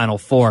that Final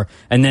Four.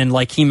 And then,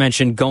 like he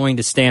mentioned, going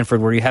to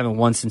Stanford, where you haven't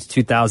won since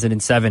 2007.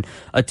 7-7.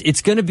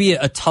 It's going to be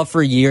a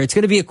tougher year. It's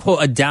going to be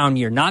a down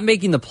year. Not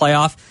making the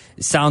playoff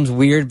sounds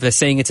weird, but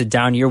saying it's a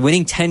down year.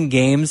 Winning 10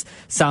 games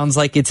sounds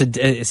like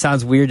it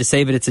sounds weird to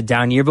say, but it's a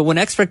down year. But when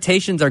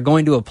expectations are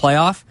going to a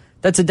playoff,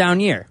 that's a down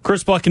year.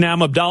 Chris Bleck and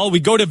Adam Abdallah. We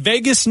go to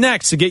Vegas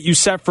next to get you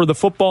set for the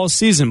football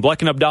season.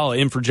 Bleck and Abdallah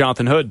in for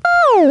Jonathan Hood.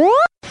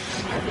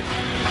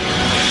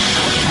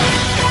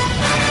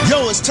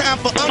 Yo, it's time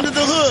for Under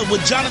the Hood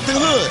with Jonathan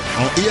Hood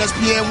on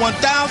ESPN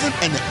 1000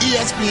 and the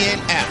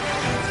ESPN app.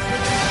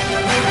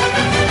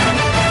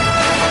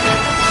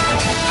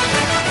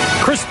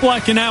 Chris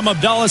Bleck and Adam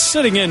Abdallah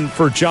sitting in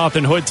for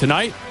Jonathan Hood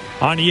tonight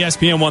on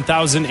ESPN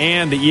 1000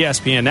 and the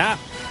ESPN app.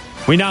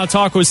 We now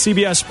talk with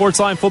CBS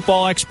Sportsline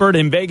football expert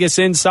and Vegas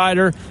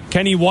insider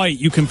Kenny White.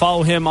 You can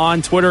follow him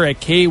on Twitter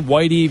at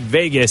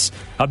KWhiteyVegas.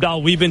 Abdallah,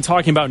 we've been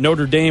talking about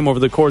Notre Dame over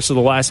the course of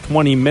the last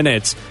 20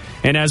 minutes.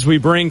 And as we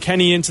bring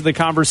Kenny into the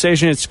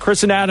conversation, it's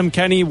Chris and Adam.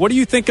 Kenny, what do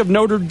you think of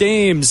Notre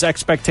Dame's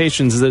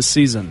expectations this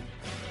season?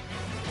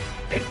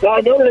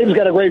 Notre Dame's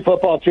got a great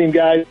football team,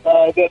 guys.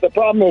 The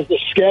problem is the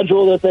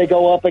schedule that they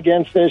go up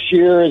against this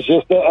year is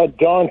just a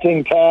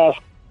daunting task.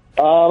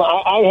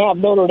 I have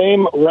Notre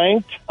Dame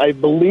ranked, I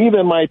believe,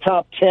 in my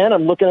top 10.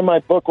 I'm looking at my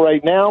book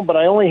right now, but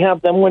I only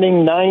have them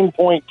winning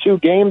 9.2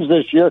 games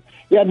this year.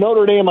 Yeah,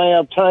 Notre Dame I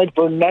have tied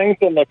for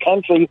 9th in the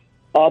country.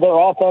 Their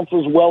offense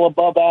is well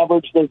above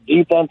average. Their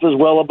defense is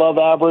well above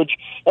average.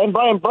 And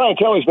Brian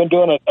Kelly's been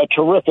doing a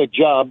terrific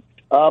job.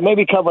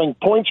 Maybe covering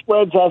point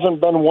spreads hasn't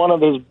been one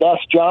of his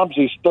best jobs.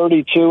 He's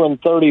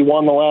 32-31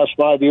 the last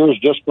 5 years,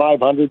 just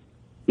 500.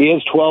 He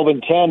is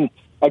 12-10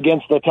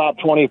 against the top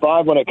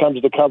 25 when it comes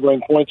to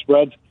covering point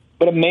spreads.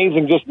 But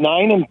amazing, just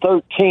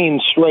 9-13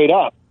 straight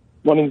up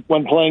when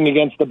playing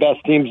against the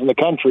best teams in the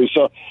country.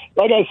 So,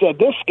 like I said,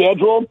 this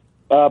schedule,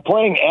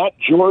 playing at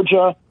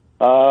Georgia,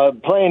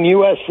 playing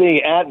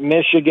USC at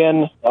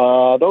Michigan,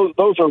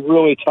 those are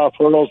really tough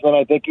hurdles. And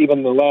I think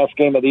even the last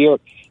game of the year,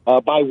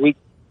 by week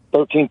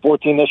 13,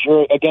 14 this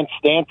year against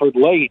Stanford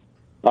late,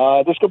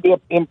 this could be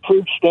an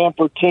improved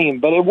Stanford team.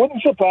 But it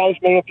wouldn't surprise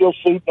me if you'll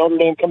see Notre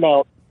Dame come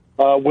out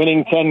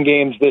winning 10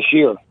 games this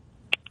year.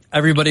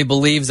 Everybody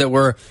believes that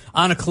we're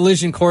on a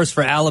collision course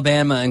for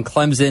Alabama and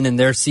Clemson, and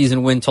their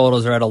season win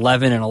totals are at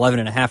 11 and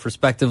 11.5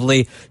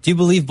 respectively. Do you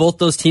believe both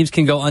those teams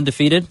can go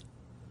undefeated?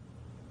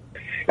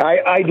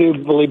 I do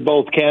believe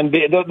both can.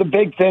 The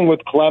big thing with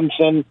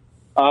Clemson,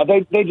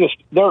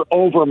 they're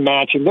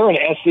overmatching. They're an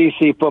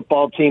SEC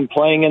football team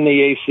playing in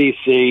the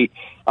ACC.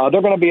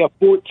 They're going to be a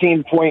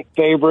 14-point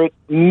favorite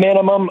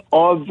minimum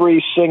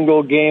every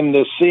single game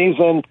this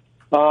season.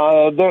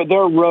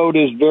 Their road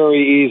is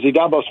very easy.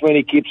 Dabo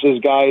Swinney keeps his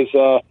guys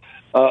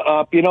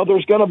up. You know,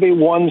 there's going to be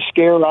one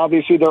scare.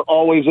 Obviously, there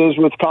always is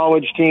with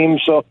college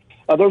teams. So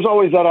there's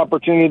always that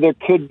opportunity. There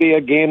could be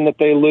a game that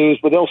they lose,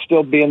 but they'll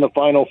still be in the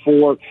Final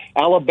Four.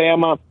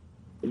 Alabama,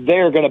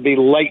 they're going to be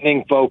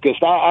lightning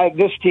focused.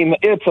 This team,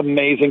 it's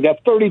amazing. They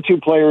have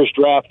 32 players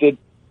drafted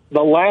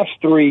the last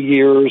 3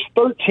 years,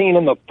 13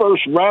 in the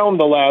first round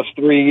the last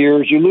 3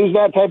 years. You lose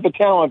that type of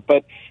talent,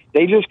 but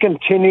they just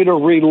continue to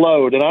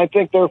reload. And I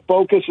think their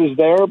focus is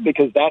there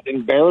because that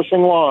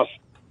embarrassing loss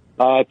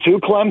to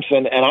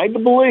Clemson, and I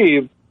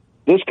believe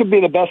this could be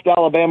the best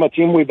Alabama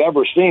team we've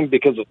ever seen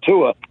because of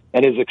Tua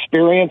and his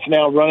experience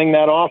now running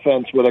that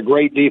offense with a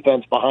great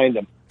defense behind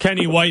him.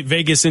 Kenny White,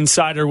 Vegas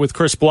Insider with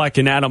Chris Bleck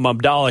and Adam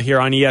Abdallah here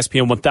on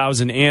ESPN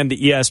 1000 and the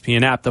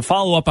ESPN app. To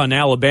follow up on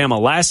Alabama,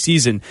 last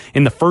season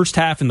in the first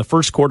half and the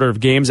first quarter of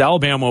games,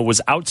 Alabama was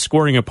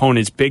outscoring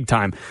opponents big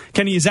time.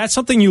 Kenny, is that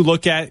something you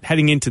look at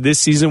heading into this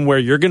season where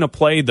you're going to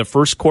play the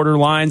first quarter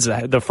lines,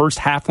 the first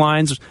half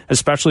lines,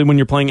 especially when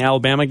you're playing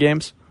Alabama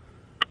games?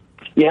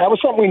 Yeah, that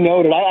was something we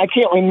noted. I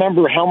can't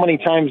remember how many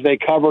times they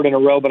covered in a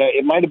row, but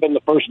it might have been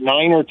the first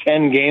 9 or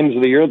 10 games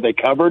of the year they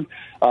covered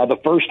the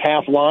first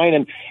half line.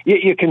 And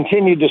you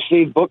continue to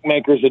see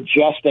bookmakers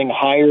adjusting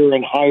higher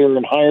and higher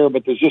and higher,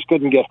 but they just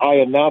couldn't get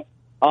high enough.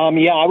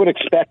 Yeah, I would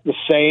expect the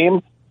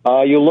same.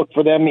 You look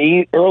for them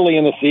early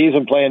in the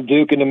season playing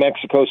Duke and New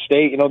Mexico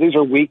State. You know, these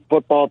are weak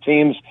football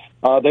teams.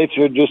 They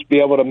should just be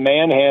able to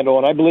manhandle.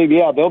 And I believe,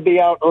 yeah, they'll be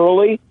out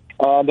early.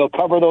 They'll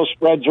cover those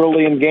spreads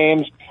early in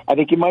games. I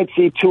think you might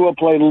see Tua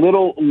play a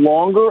little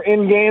longer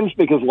in games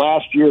because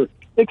last year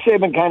Nick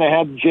Saban kind of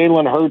had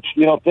Jalen Hurts,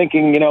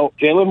 thinking,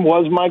 Jalen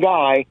was my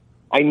guy.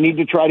 I need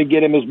to try to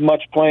get him as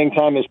much playing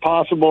time as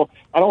possible.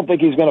 I don't think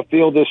he's going to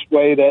feel this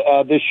way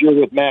this year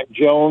with Mac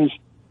Jones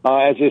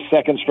as his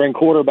second-string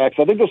quarterback.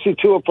 So I think you'll see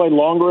Tua play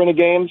longer in the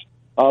games,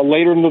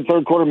 later in the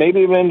third quarter,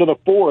 maybe even into the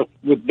fourth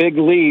with big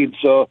leads.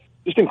 So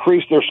just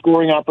increase their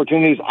scoring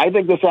opportunities. I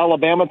think this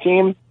Alabama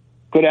team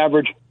could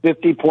average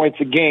 50 points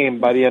a game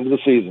by the end of the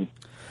season.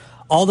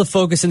 All the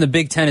focus in the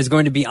Big Ten is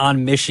going to be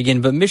on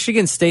Michigan, but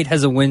Michigan State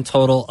has a win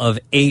total of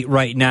 8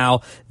 right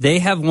now. They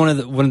have one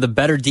of the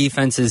better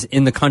defenses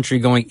in the country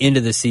going into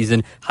the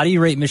season. How do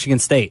you rate Michigan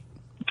State?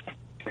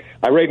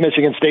 I rate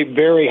Michigan State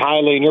very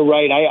highly, and you're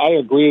right. I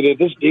agree that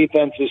this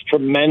defense is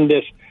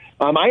tremendous.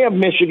 I have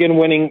Michigan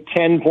winning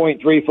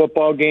 10.3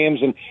 football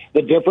games, and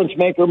the difference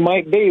maker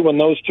might be when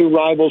those two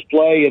rivals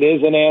play. It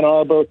is in Ann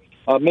Arbor.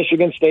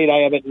 Michigan State,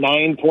 I have at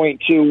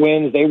 9.2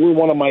 wins. They were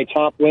one of my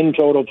top win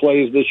total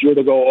plays this year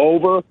to go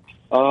over.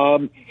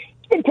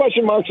 Been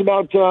question marks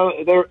about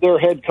their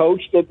head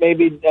coach, that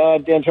maybe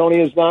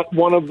D'Antoni is not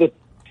one of the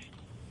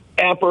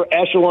upper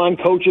echelon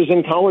coaches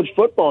in college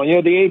football. You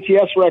know, the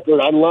ATS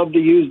record, I love to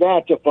use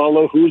that to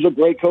follow who's a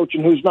great coach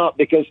and who's not,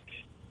 because,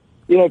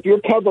 you know, if you're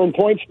covering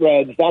point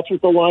spreads, that's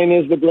what the line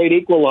is, the great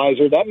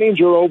equalizer. That means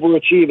you're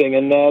overachieving.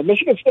 And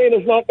Michigan State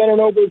has not been an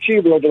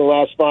overachiever over the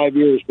last 5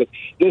 years, but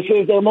this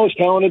is their most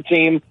talented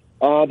team.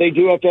 They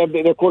do have to have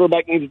their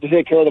quarterback needs to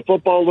take care of the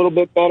football a little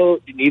bit better.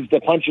 He needs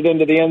to punch it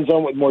into the end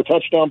zone with more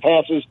touchdown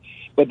passes,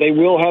 but they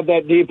will have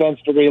that defense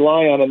to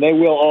rely on, and they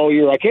will all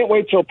year. I can't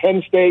wait till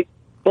Penn State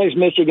plays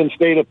Michigan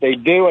State if they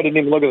do. I didn't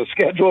even look at the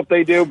schedule if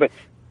they do, but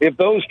if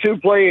those two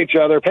play each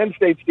other, Penn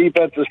State's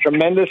defense is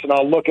tremendous, and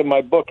I'll look in my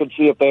book and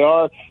see if they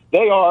are.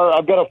 They are.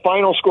 I've got a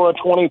final score of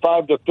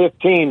 25-15. It's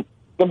going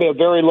to be a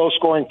very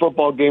low-scoring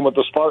football game with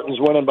the Spartans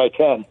winning by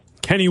 10.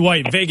 Kenny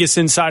White, Vegas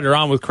Insider,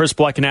 on with Chris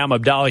Bleck and Am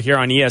Abdallah here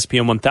on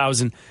ESPN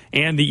 1000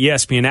 and the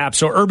ESPN app.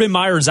 So Urban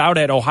Meyer's out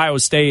at Ohio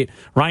State.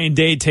 Ryan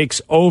Day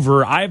takes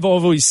over. I've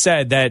always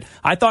said that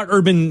I thought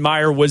Urban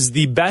Meyer was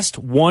the best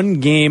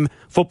one-game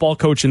football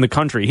coach in the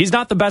country. He's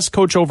not the best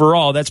coach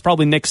overall. That's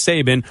probably Nick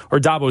Saban or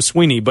Dabo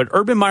Swinney. But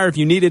Urban Meyer, if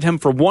you needed him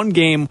for one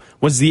game,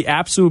 was the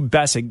absolute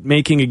best at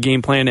making a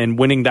game plan and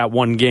winning that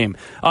one game.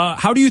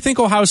 How do you think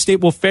Ohio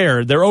State will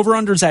fare? Their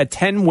over-under's at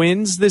 10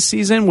 wins this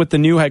season with the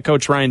new head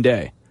coach Ryan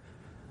Day.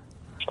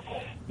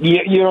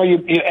 You know,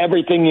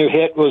 everything you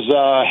hit was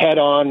head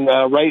on,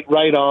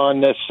 right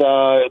on.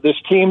 This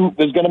team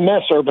is going to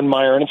miss Urban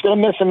Meyer, and it's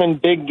going to miss him in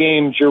big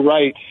games. You're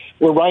right,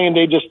 where Ryan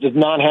Day just does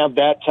not have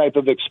that type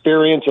of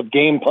experience of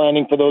game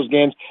planning for those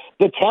games.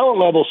 The talent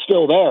level's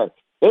still there.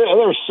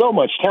 There's so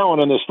much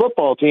talent on this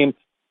football team,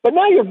 but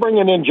now you're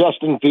bringing in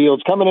Justin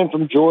Fields, coming in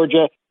from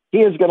Georgia. He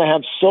is going to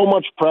have so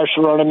much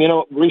pressure on him. You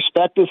know,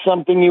 respect is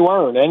something you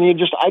earn, and I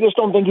just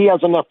don't think he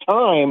has enough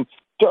time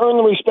to earn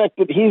the respect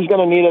that he's going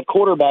to need at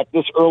quarterback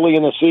this early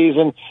in the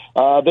season.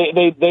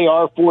 They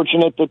are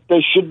fortunate that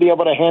they should be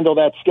able to handle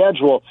that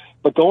schedule.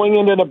 But going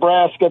into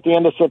Nebraska at the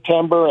end of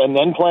September and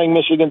then playing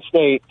Michigan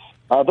State,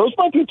 those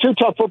might be two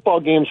tough football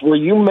games where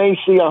you may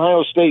see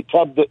Ohio State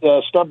stub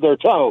their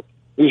toe.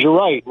 Because you're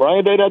right,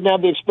 Ryan Day doesn't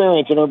have the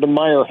experience that Urban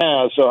Meyer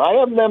has. So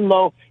I have them,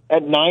 though,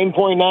 at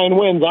 9.9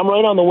 wins. I'm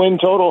right on the win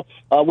total.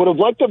 Would have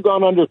liked to have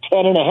gone under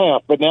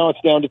 10.5, but now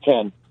it's down to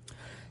 10.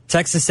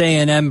 Texas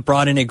A&M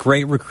brought in a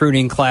great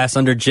recruiting class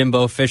under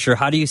Jimbo Fisher.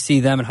 How do you see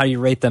them and how do you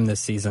rate them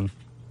this season?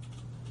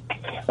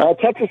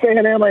 Texas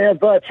A&M, I have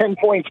 10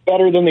 points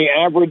better than the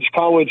average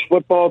college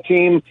football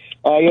team.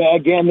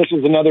 Again, this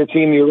is another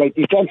team, you're right,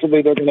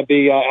 defensively they're going to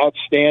be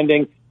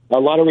outstanding. A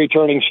lot of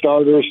returning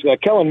starters.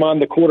 Kellen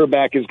Mond, the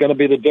quarterback, is going to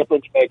be the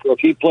difference maker. If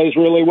he plays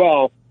really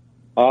well,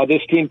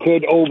 this team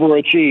could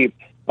overachieve.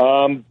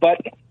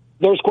 But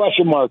there's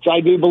question marks.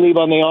 I do believe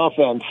on the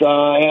offense,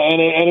 and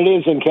it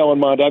is in Kellen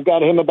Mond. I've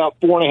got him about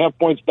 4.5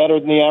 points better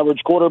than the average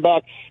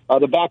quarterback.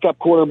 The backup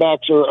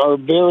quarterbacks are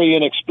very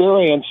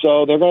inexperienced,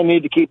 so they're going to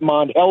need to keep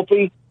Mond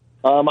healthy.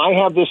 I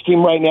have this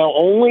team right now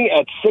only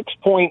at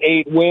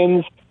 6.8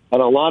 wins,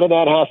 and a lot of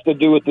that has to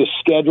do with the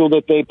schedule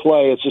that they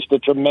play. It's just a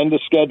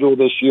tremendous schedule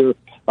this year.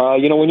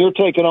 When you're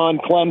taking on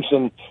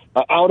Clemson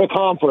out of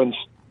conference,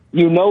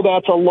 you know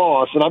that's a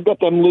loss, and I've got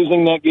them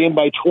losing that game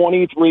by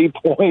 23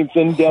 points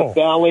in Death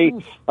Valley.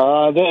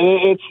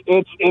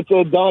 It's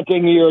a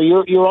daunting year.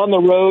 You're on the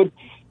road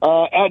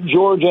at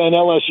Georgia and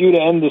LSU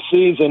to end the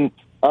season.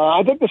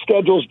 I think the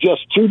schedule's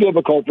just too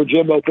difficult for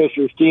Jimbo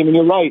Fisher's team, and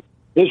you're right.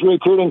 His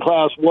recruiting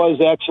class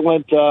was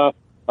excellent.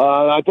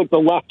 I think the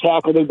left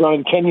tackle they brought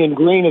in, Kenyon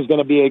Green, is going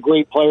to be a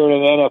great player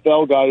and an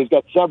NFL guy. He's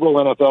got several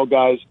NFL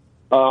guys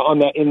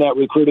in that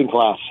recruiting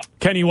class.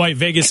 Kenny White,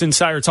 Vegas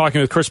Insider,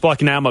 talking with Chris Bleck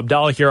and Am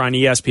Abdallah here on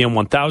ESPN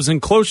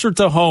 1000. Closer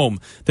to home,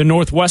 the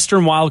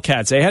Northwestern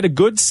Wildcats. They had a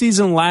good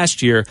season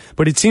last year,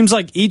 but it seems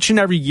like each and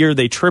every year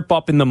they trip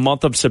up in the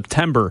month of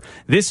September.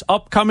 This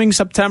upcoming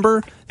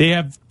September, they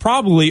have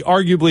probably,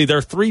 arguably,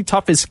 their three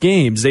toughest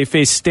games. They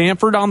face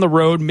Stanford on the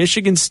road,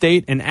 Michigan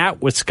State, and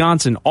at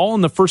Wisconsin, all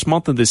in the first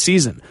month of the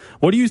season.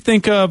 What do you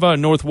think of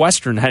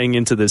Northwestern heading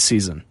into this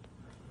season?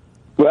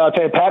 Well, I'll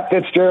tell you, Pat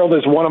Fitzgerald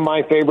is one of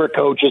my favorite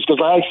coaches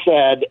because I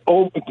said,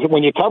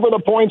 when you cover the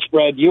point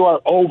spread, you are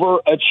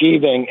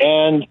overachieving.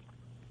 And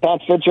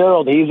Pat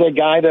Fitzgerald, he's a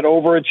guy that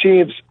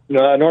overachieves.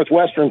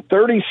 Northwestern,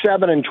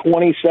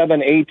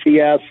 37-27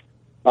 ATS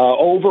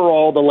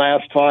overall the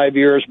last 5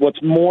 years.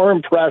 What's more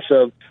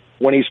impressive,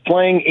 when he's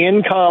playing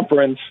in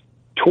conference,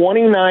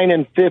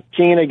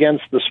 29-15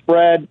 against the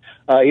spread.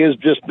 He has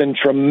just been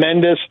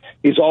tremendous.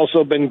 He's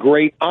also been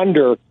great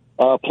under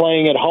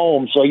playing at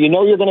home. So you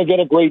know you're going to get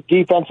a great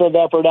defensive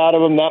effort out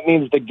of him. That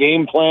means the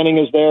game planning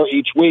is there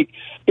each week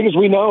because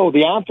we know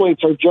the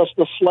athletes are just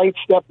a slight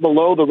step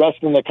below the rest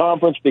in the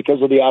conference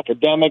because of the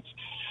academics.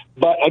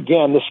 But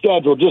again, the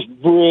schedule just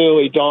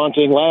really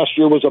daunting. Last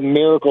year was a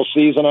miracle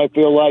season, I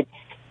feel like.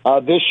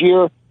 This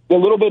year, a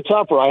little bit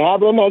tougher. I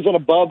have them as an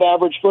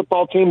above-average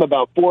football team,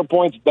 about 4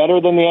 points better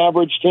than the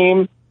average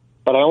team.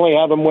 but I only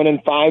have them winning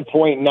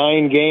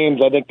 5.9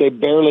 games. I think they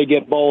barely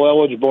get bowl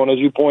eligible, and as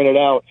you pointed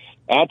out,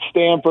 at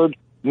Stanford,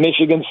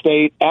 Michigan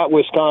State, at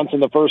Wisconsin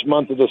the first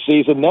month of the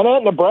season, then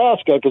at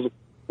Nebraska, because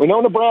we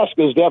know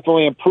Nebraska is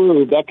definitely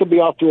improved. That could be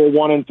off to a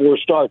 1-4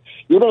 start.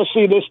 You're going to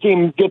see this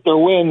team get their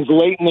wins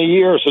late in the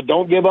year, so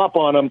don't give up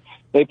on them.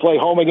 They play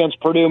home against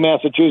Purdue,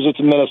 Massachusetts,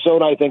 and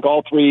Minnesota. I think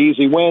all 3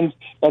 easy wins,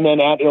 and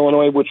then at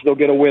Illinois, which they'll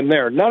get a win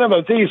there. None of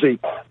it's easy,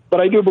 but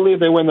I do believe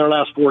they win their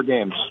last 4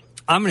 games.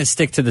 I'm going to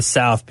stick to the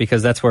South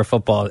because that's where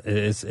football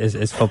is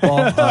football.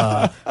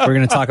 We're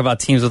going to talk about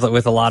teams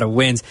with a lot of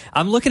wins.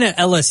 I'm looking at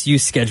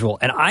LSU's schedule,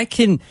 and I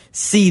can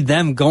see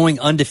them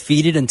going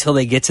undefeated until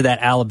they get to that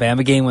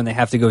Alabama game when they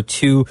have to go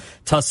to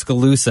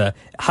Tuscaloosa.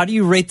 How do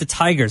you rate the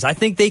Tigers? I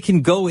think they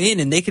can go in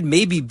and they could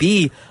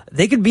be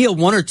a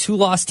 1 or 2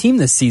 loss team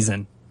this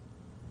season.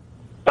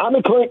 I'm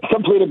in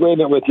complete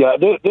agreement with you.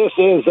 This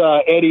is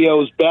Eddie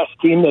O's best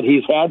team that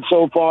he's had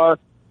so far.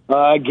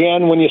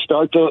 Again, when you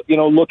start to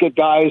look at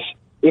guys,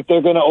 if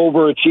they're going to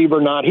overachieve or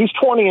not, he's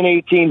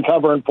 20-18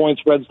 covering point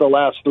spreads the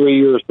last 3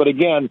 years. But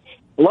again,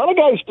 a lot of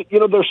guys,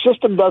 their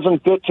system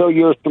doesn't fit till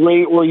year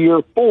 3 or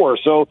year 4.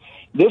 So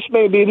this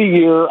may be the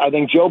year. I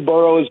think Joe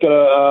Burrow is going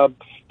to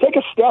take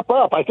a step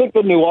up. I think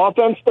the new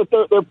offense that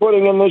they're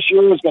putting in this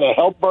year is going to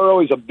help Burrow.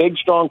 He's a big,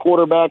 strong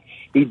quarterback.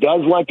 He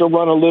does like to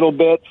run a little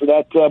bit, so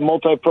that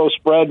multi-pro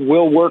spread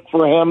will work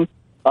for him.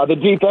 The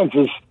defense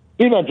is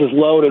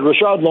loaded.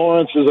 Rashard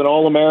Lawrence is an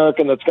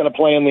All-American that's going to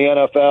play in the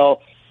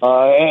NFL.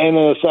 And in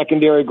the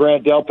secondary,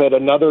 Grant Delpit,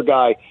 another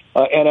guy,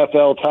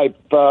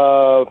 NFL-type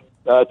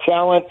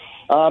talent.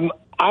 I'm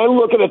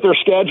looking at their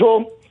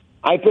schedule.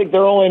 I think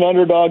they're only an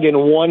underdog in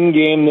 1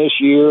 game this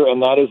year,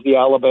 and that is the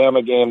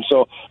Alabama game.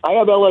 So I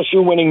have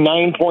LSU winning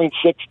 9.6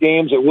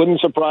 games. It wouldn't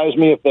surprise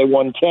me if they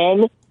won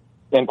 10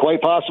 and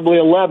quite possibly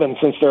 11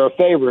 since they're a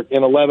favorite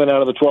in 11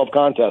 out of the 12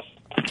 contests.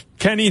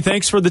 Kenny,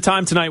 thanks for the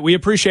time tonight. We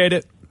appreciate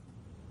it.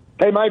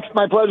 Hey, my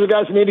pleasure,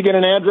 guys. I need to get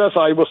an address.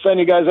 I will send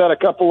you guys out a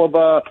couple of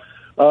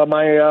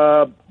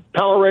my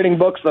power rating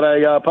books that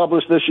I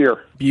published this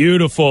year.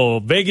 Beautiful.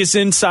 Vegas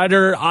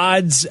Insider,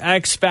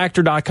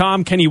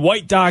 oddsxfactor.com,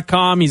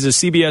 KennyWhite.com. He's a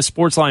CBS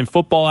Sportsline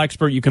football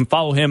expert. You can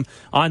follow him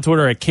on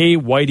Twitter at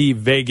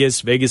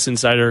KWhiteyVegas, Vegas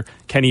Insider,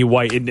 Kenny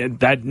White. And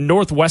that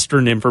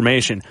Northwestern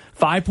information,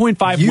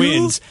 5.5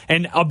 wins.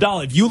 And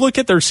Abdallah, if you look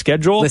at their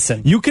schedule,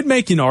 listen, you could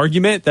make an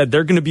argument that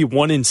they're going to be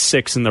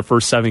 1-6 in their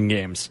first 7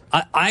 games.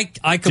 I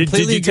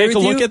completely Did you take a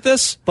look at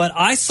this? But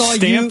I saw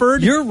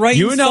Stanford, you're right.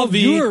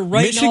 UNLV,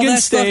 Michigan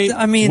State,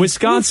 stuff. I mean,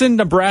 Wisconsin,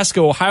 Nebraska,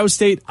 Ohio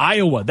State,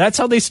 Iowa. That's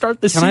how they start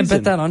the season. Can I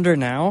bet that under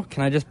now?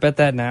 Can I just bet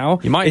that now?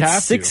 You might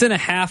have to. It's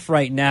 6.5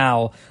 right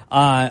now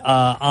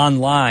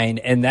online,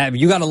 and that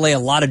you got to lay a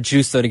lot of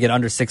juice though to get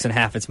under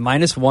 6.5. It's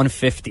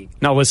 -150.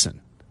 Now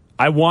listen,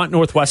 I want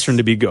Northwestern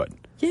to be good.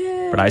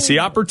 Yeah. But I see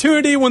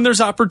opportunity when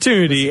there's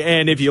opportunity.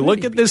 And if you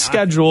look at this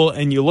schedule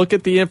and you look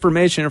at the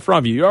information in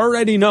front of you, you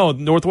already know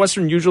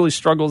Northwestern usually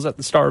struggles at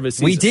the start of a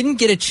season. We didn't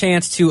get a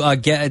chance to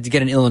get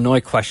an Illinois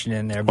question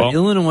in there, but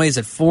Illinois is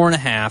at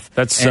 4.5.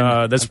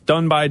 That's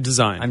done by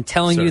design. I'm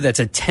telling you,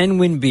 that's a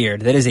 10-win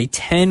beard. That is a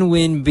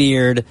 10-win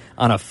beard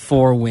on a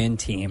 4-win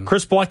team.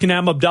 Chris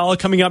Buckingham, Abdallah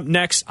coming up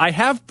next. I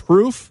have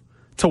proof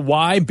to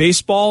why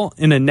baseball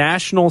in a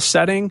national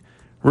setting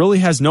really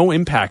has no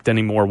impact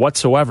anymore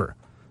whatsoever.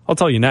 I'll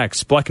tell you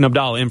next. Bleck and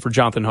Abdallah in for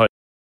Jonathan Hood.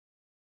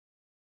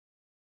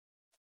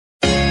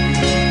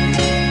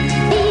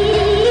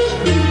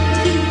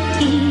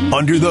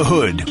 Under the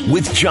Hood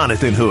with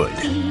Jonathan Hood.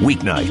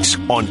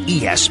 Weeknights on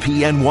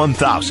ESPN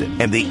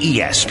 1000 and the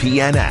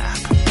ESPN app.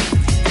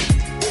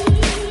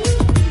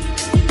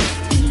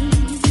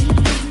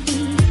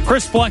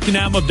 Chris Bleck and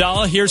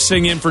Abdallah here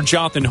singing for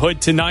Jonathan Hood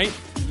tonight.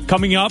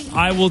 Coming up,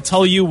 I will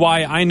tell you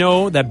why I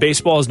know that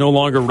baseball is no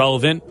longer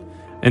relevant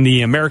in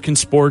the American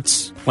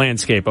sports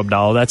landscape,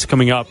 Abdallah. That's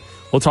coming up.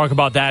 We'll talk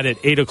about that at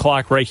 8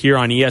 o'clock right here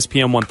on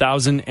ESPN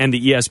 1000 and the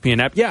ESPN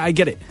app. Yeah, I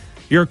get it.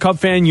 You're a Cub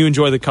fan, you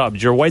enjoy the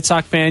Cubs. You're a White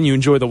Sox fan, you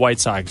enjoy the White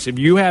Sox. If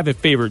you have a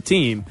favorite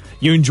team,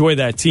 you enjoy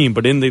that team.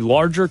 But in the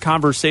larger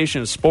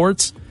conversation of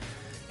sports,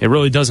 it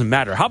really doesn't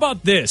matter. How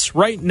about this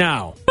right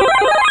now?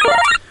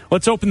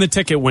 Let's open the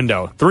ticket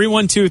window.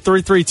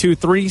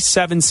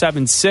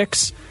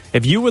 312-332-3776.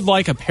 If you would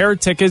like a pair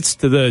of tickets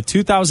to the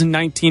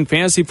 2019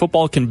 Fantasy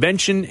Football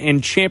Convention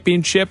and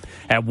Championship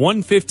at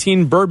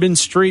 115 Bourbon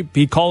Street,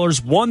 be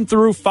callers 1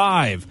 through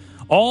 5.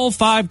 All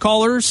 5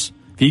 callers,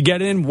 if you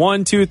get in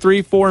 1, 2,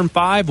 3, 4, and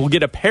 5, we'll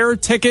get a pair of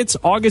tickets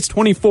August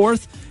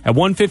 24th at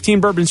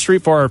 115 Bourbon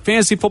Street for our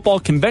Fantasy Football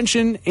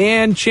Convention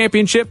and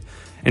Championship.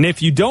 And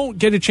if you don't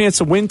get a chance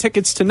to win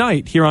tickets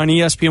tonight here on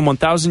ESPN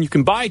 1000, you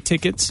can buy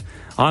tickets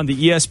on the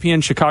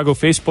ESPN Chicago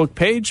Facebook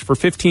page for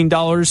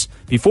 $15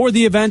 before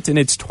the event, and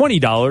it's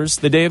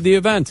 $20 the day of the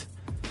event.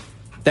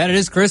 That it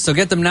is, Chris. So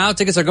get them now.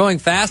 Tickets are going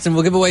fast, and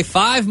we'll give away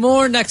 5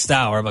 more next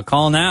hour. But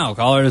call now.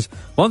 Callers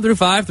 1 through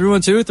 5,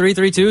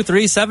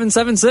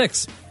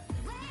 312-332-3776.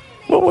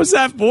 What was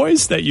that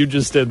voice that you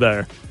just did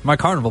there? My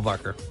carnival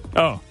barker.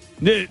 Oh.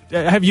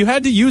 Have you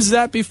had to use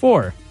that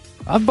before?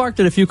 I've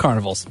barked at a few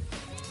carnivals.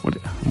 What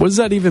does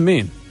that even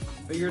mean?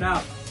 Figure it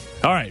out.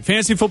 All right,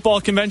 Fantasy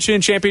Football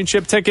Convention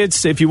Championship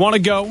tickets. If you want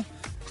to go,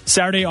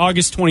 Saturday,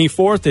 August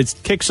 24th. It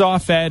kicks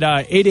off at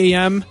 8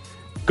 a.m.,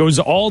 goes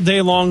all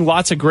day long.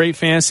 Lots of great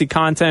fantasy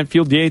content.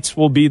 Field Yates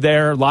will be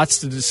there. Lots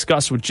to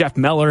discuss with Jeff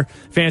Meller,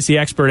 fantasy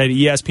expert at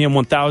ESPN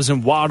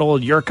 1000, Waddle,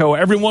 Yurko.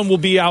 Everyone will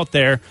be out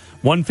there.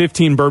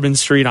 115 Bourbon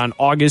Street on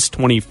August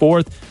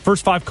 24th.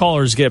 First 5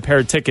 callers get a pair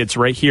of tickets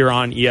right here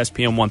on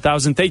ESPN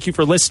 1000. Thank you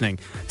for listening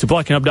to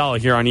Black and Abdallah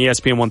here on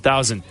ESPN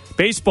 1000.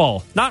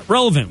 Baseball, not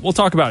relevant. We'll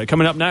talk about it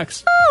coming up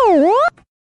next.